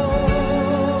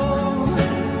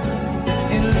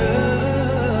in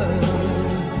love.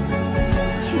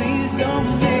 Please don't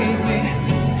make me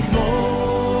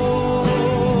fall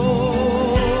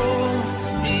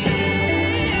in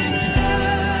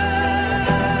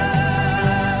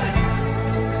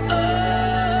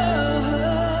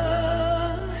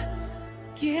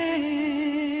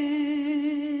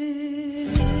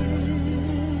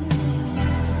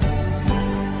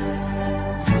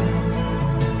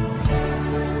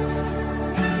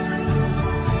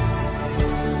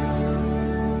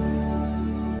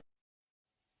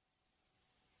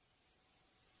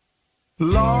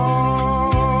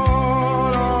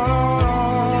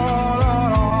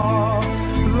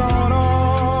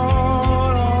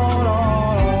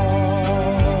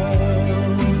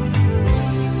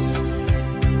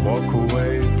Walk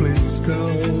away, please go,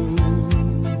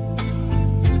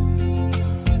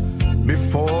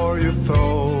 before you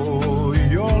throw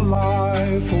your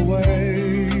life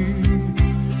away.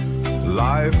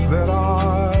 Life that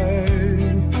I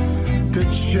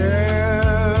could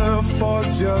share for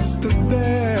just a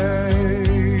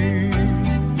day.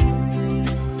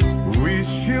 We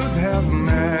should have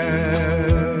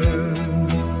met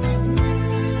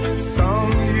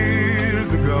some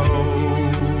years ago.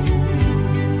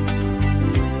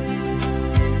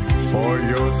 For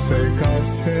your sake I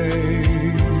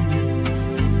say,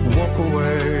 walk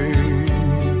away,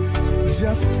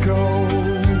 just go.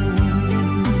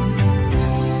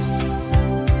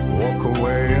 Walk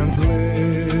away and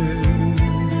live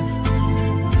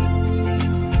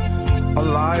a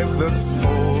life that's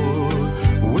full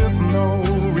with no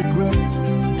regret.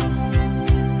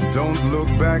 Don't look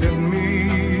back at me,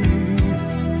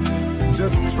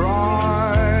 just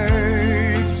try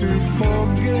to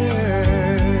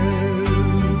forget.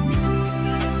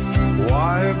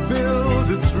 Why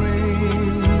build a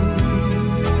dream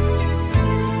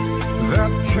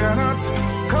that cannot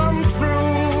come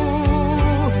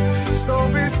true? So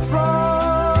be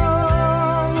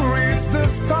strong, reach the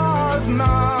stars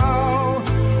now.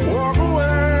 Walk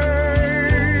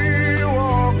away,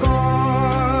 walk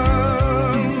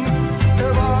on.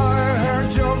 If I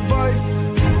heard your voice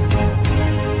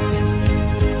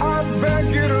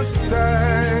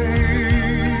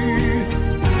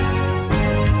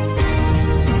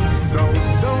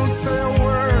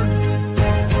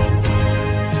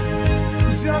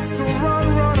just to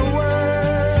run away.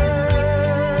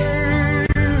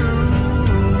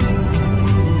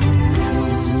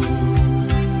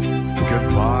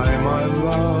 Goodbye, my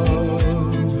love.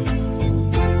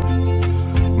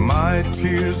 My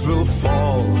tears will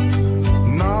fall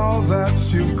now that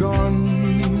you've gone.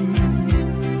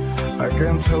 I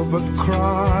can't help but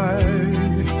cry,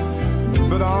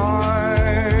 but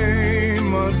I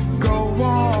must go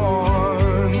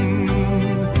on.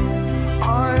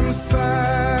 I'm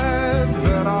sad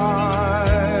that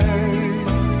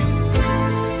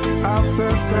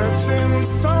after searching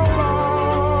so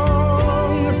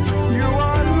long,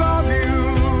 I love you,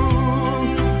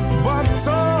 but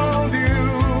told you,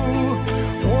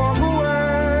 walk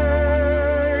away,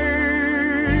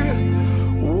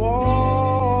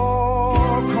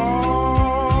 walk on,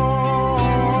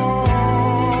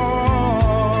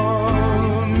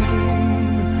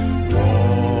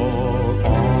 walk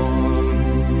on.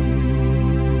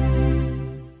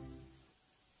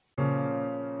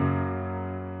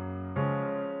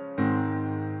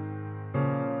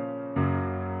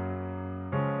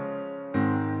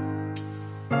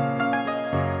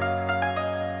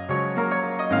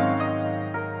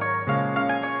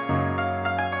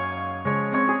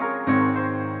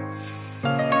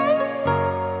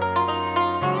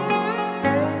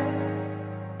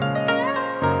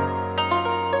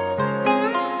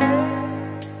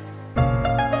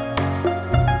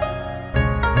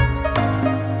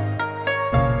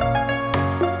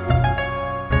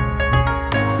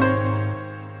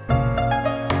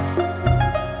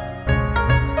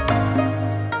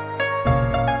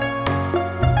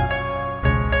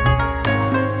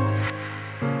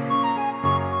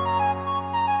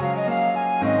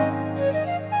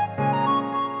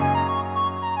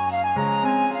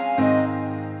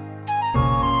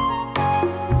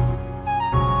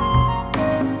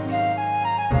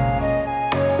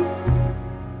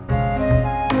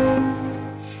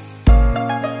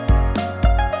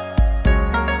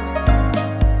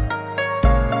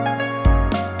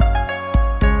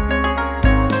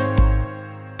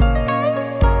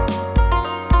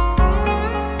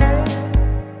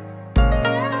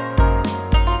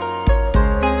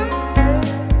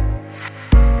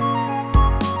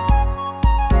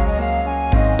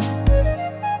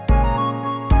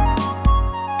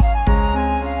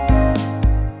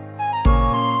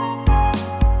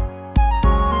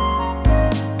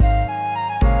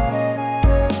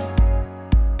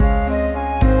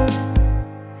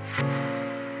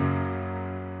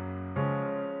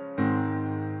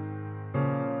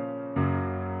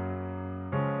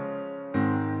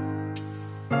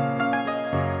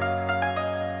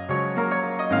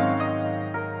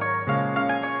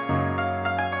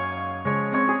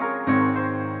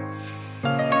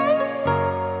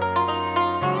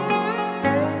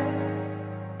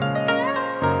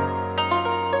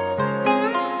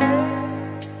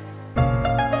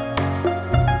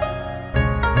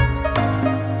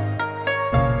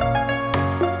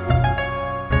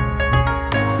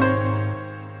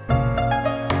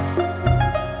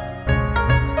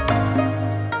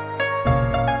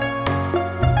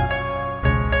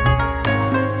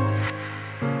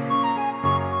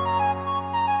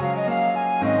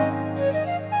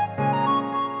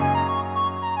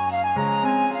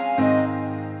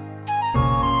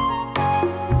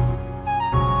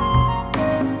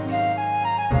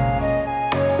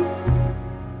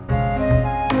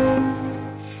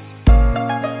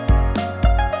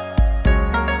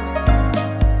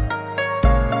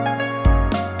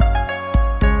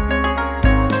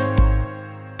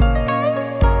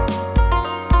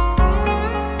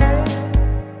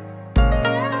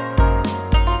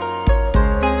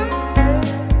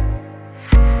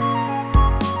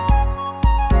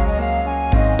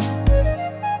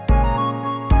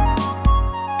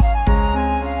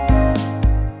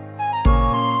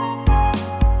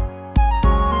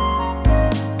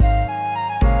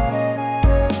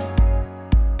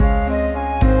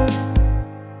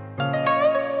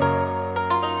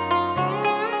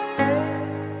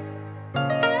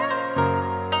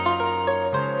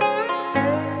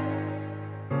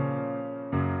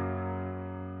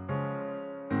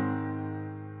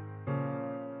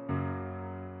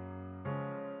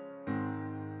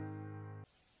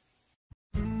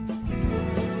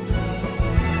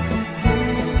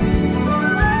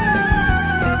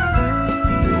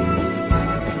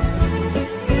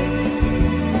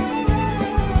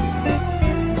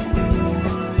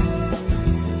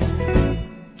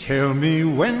 Tell me,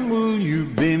 when will you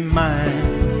be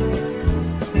mine?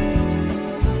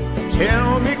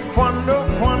 Tell me, quando,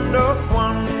 quando,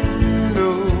 quando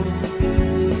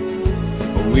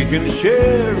we can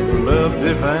share love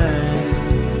divine.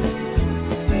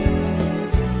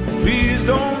 Please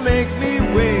don't make me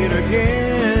wait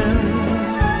again.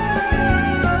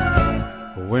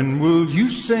 When will you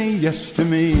say yes to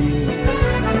me?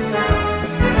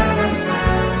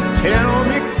 Tell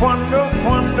me quando,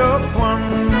 quando,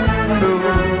 quando.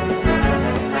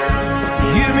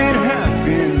 You mean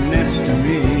happiness to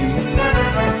me.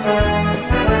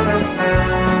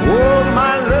 Oh,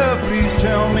 my love, please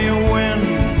tell me when.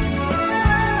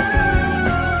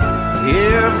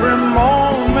 Every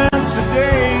moment's a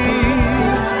day.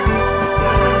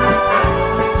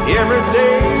 Every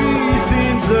day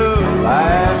seems a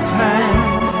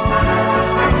lifetime.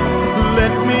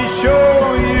 Let me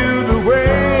show you the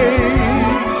way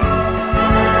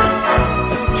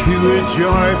to a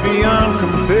joy beyond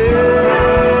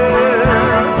compare.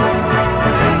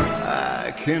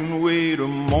 I can wait a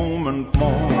moment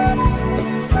more.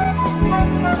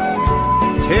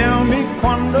 Tell me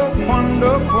quando,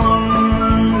 quando,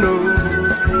 quando.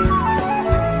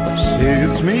 Say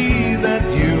it's me that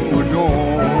you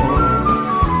adore.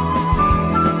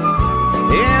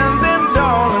 And then,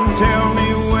 darling, tell me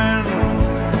when.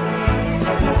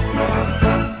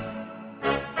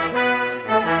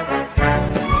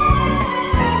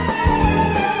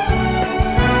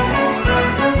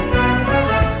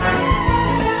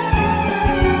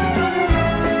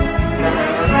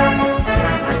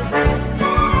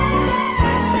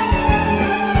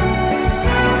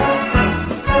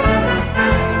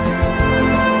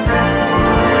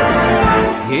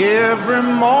 Every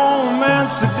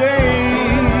moment's a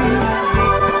day.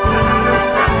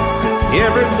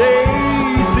 Every day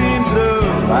seems a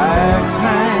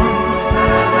lifetime.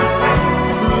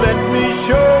 Let me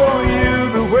show you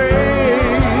the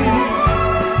way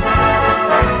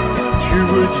to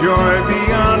a joy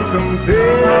beyond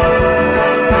compare.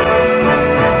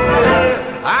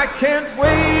 I can't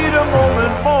wait a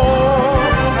moment more.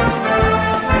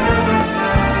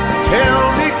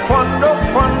 Tell me quando,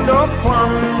 quando,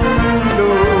 quando.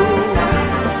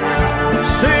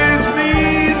 Say it's me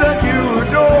that you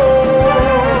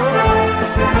adore.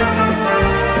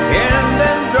 And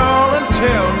then, darling,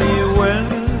 tell me when.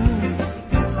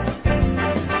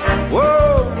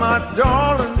 Whoa, my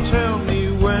darling, tell me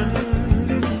when.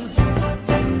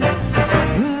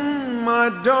 My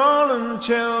darling,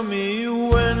 tell me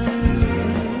when.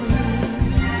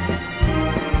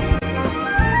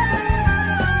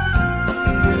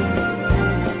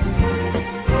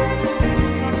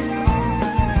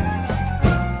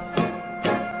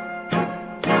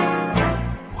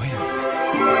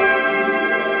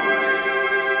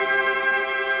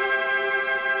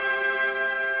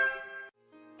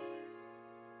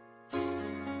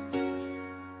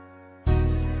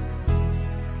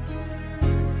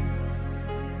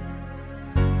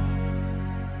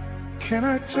 Can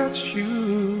I touch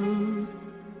you?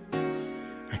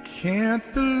 I can't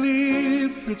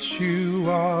believe that you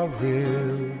are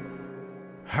real.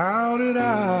 How did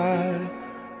I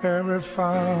ever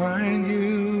find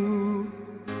you?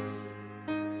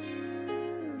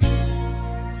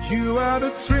 You are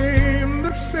the dream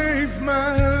that saved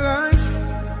my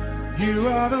life. You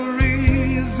are the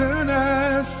reason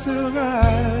I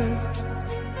survived.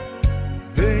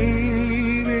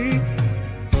 Baby,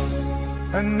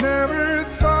 I never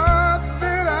thought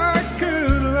that I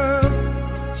could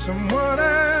love someone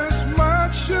as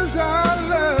much as I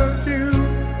love you.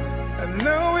 I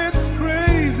know it's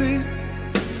crazy,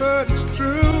 but it's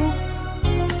true.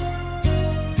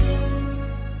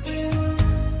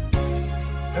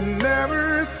 I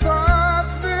never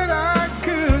thought that I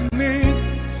could need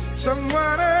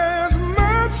someone as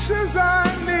much as I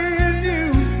need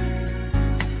you.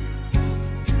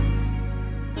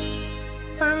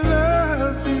 I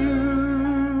love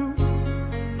you.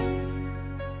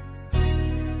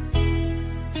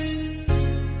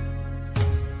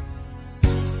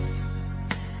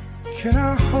 Can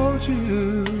I hold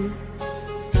you?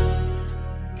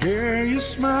 Girl, your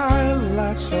smile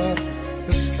lights up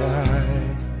the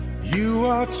sky. You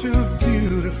are too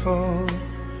beautiful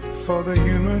for the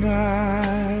human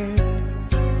eye.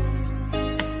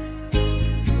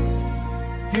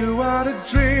 You are the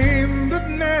dream that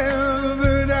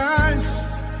never dies.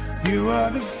 You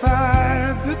are the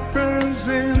fire that burns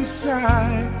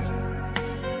inside.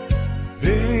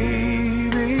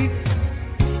 Baby,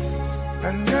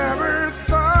 I never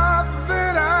thought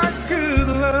that I could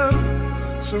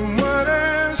love someone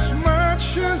as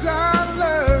much as I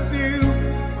love you.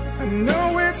 I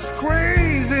know it's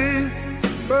crazy,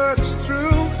 but it's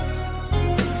true.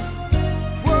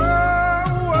 Whoa,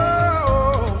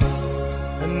 whoa.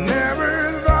 I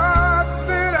never thought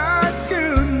that I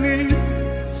could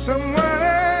need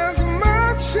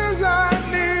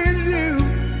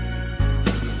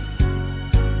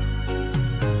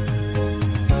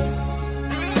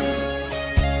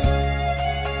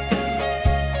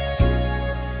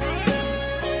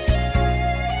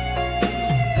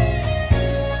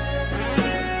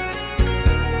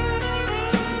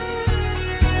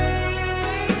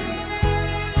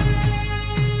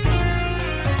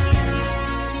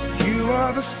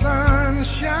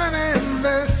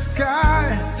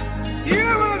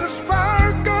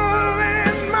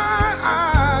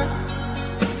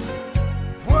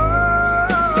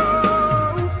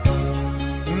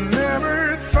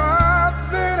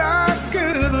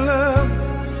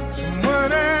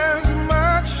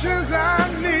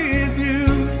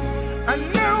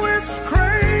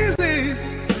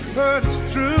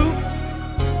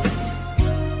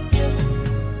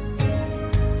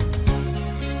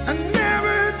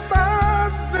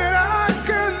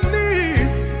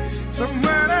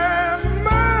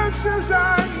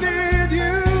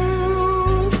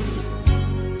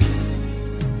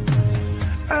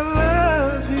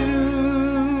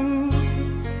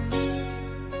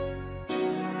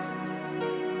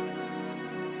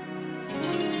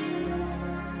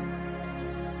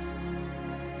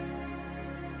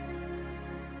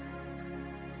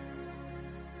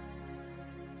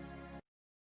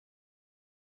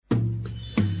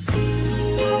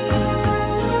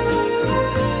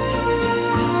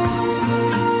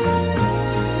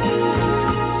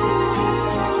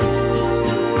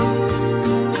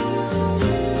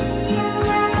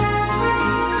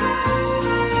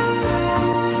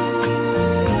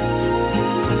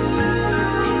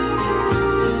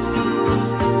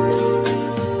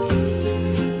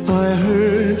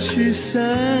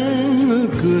sang a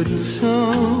good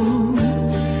song.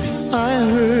 I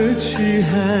heard she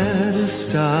had a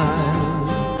style,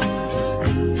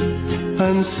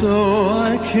 and so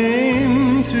I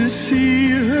came to see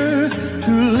her,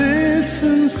 to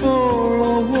listen for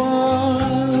a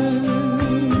while.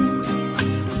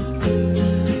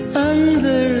 And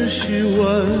there she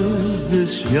was,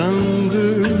 this young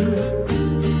girl,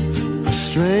 a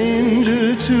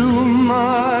stranger to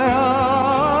my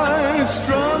eyes,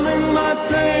 strumming my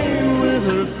pain with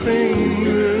her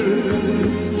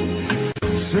fingers,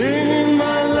 singing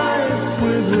my life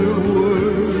with her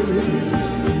words,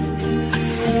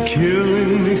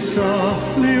 killing me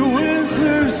softly with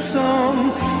her song,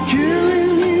 killing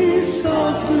me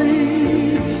softly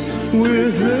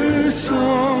with her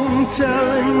song,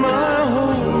 telling my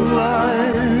whole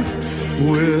life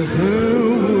with her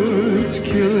words,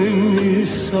 killing me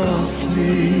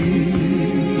softly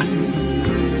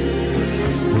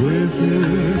with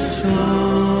her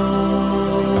song.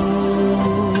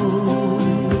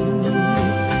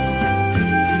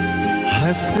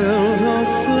 I felt all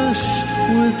flushed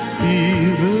with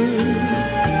fever,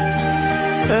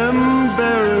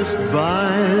 embarrassed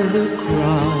by the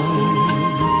crowd.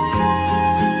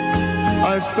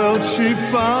 I felt she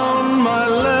found my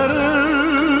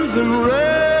letters and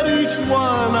read each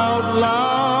one out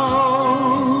loud.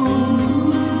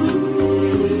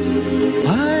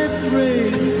 I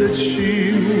prayed that she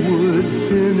would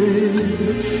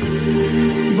finish,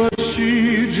 but she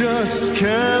just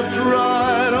kept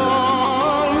right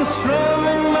on,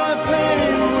 strumming my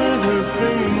pain with her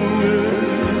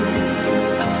fingers,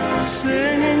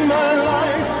 singing my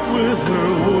life with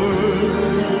her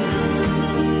words,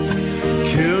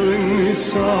 killing me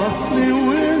softly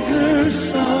with her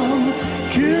song,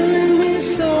 killing me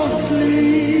softly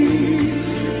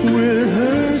with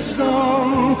her song,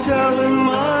 telling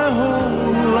my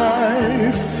whole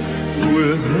life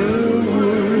with her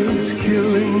words,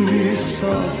 killing me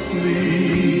softly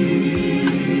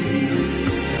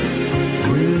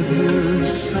with her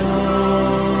song.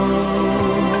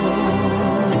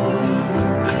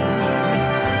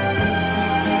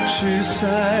 She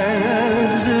sang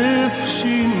as if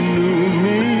she knew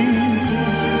me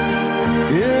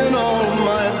in all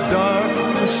my dark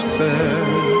despair,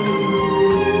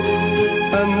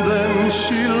 and then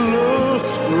she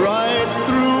looked right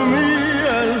through me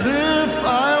as if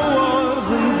I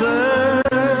wasn't there.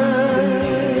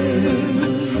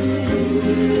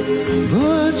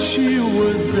 But she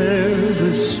was there,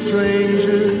 the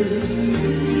stranger,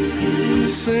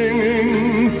 singing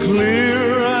clear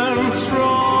and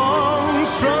strong,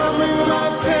 strumming my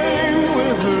pain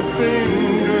with her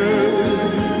fingers,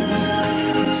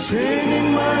 singing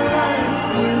my life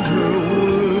with her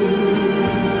words,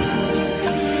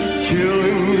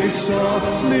 killing me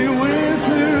softly with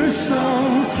her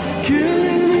song,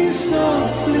 killing me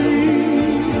softly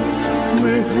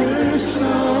with her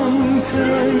song,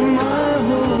 telling my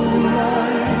whole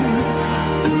life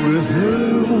with her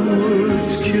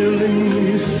words, killing me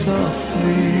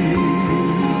softly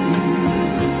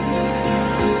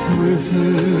with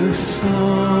her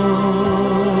song.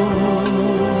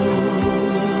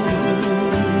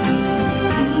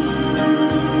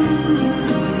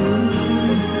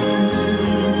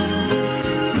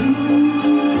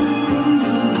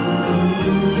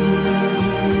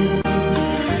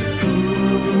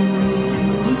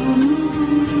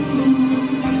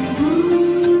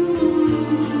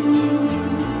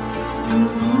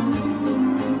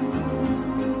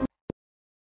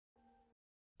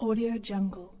 Audio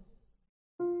Jungle.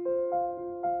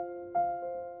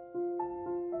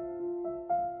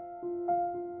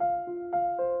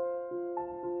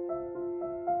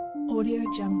 Audio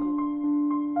Jungle.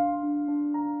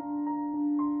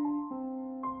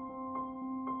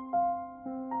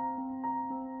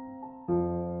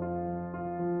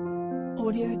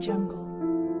 Audio Jungle.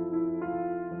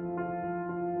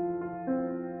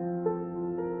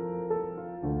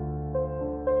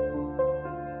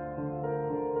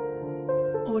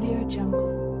 Audio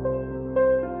Jungle.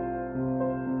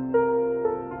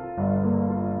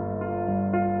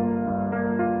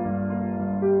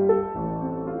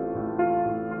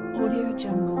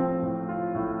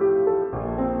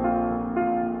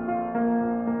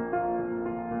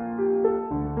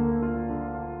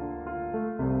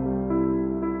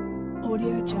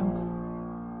 Audio Jungle.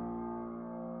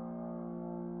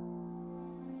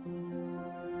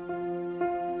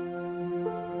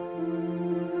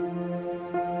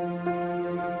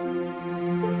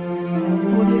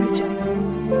 Audio Jungle.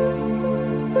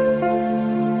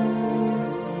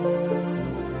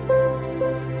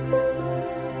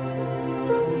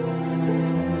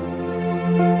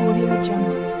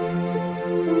 Jungle.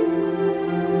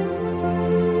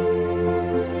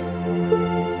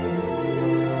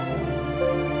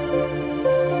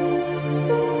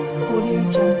 Audio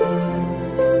Jungle.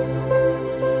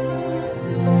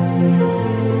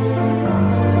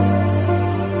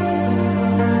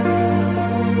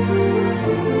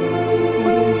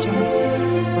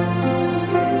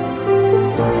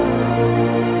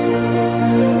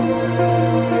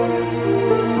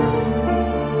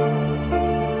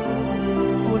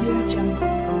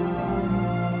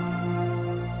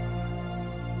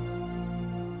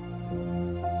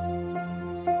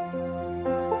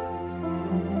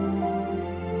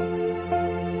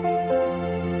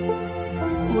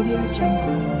 Audio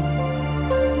Jungle.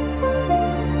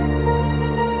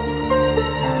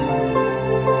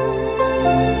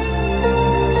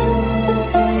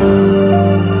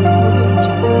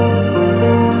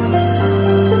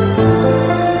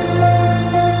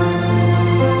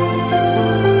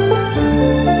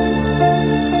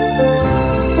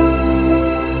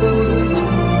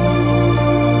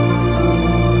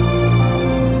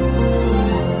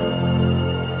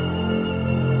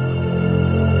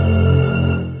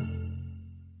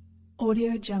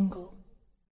 Audio Jungle.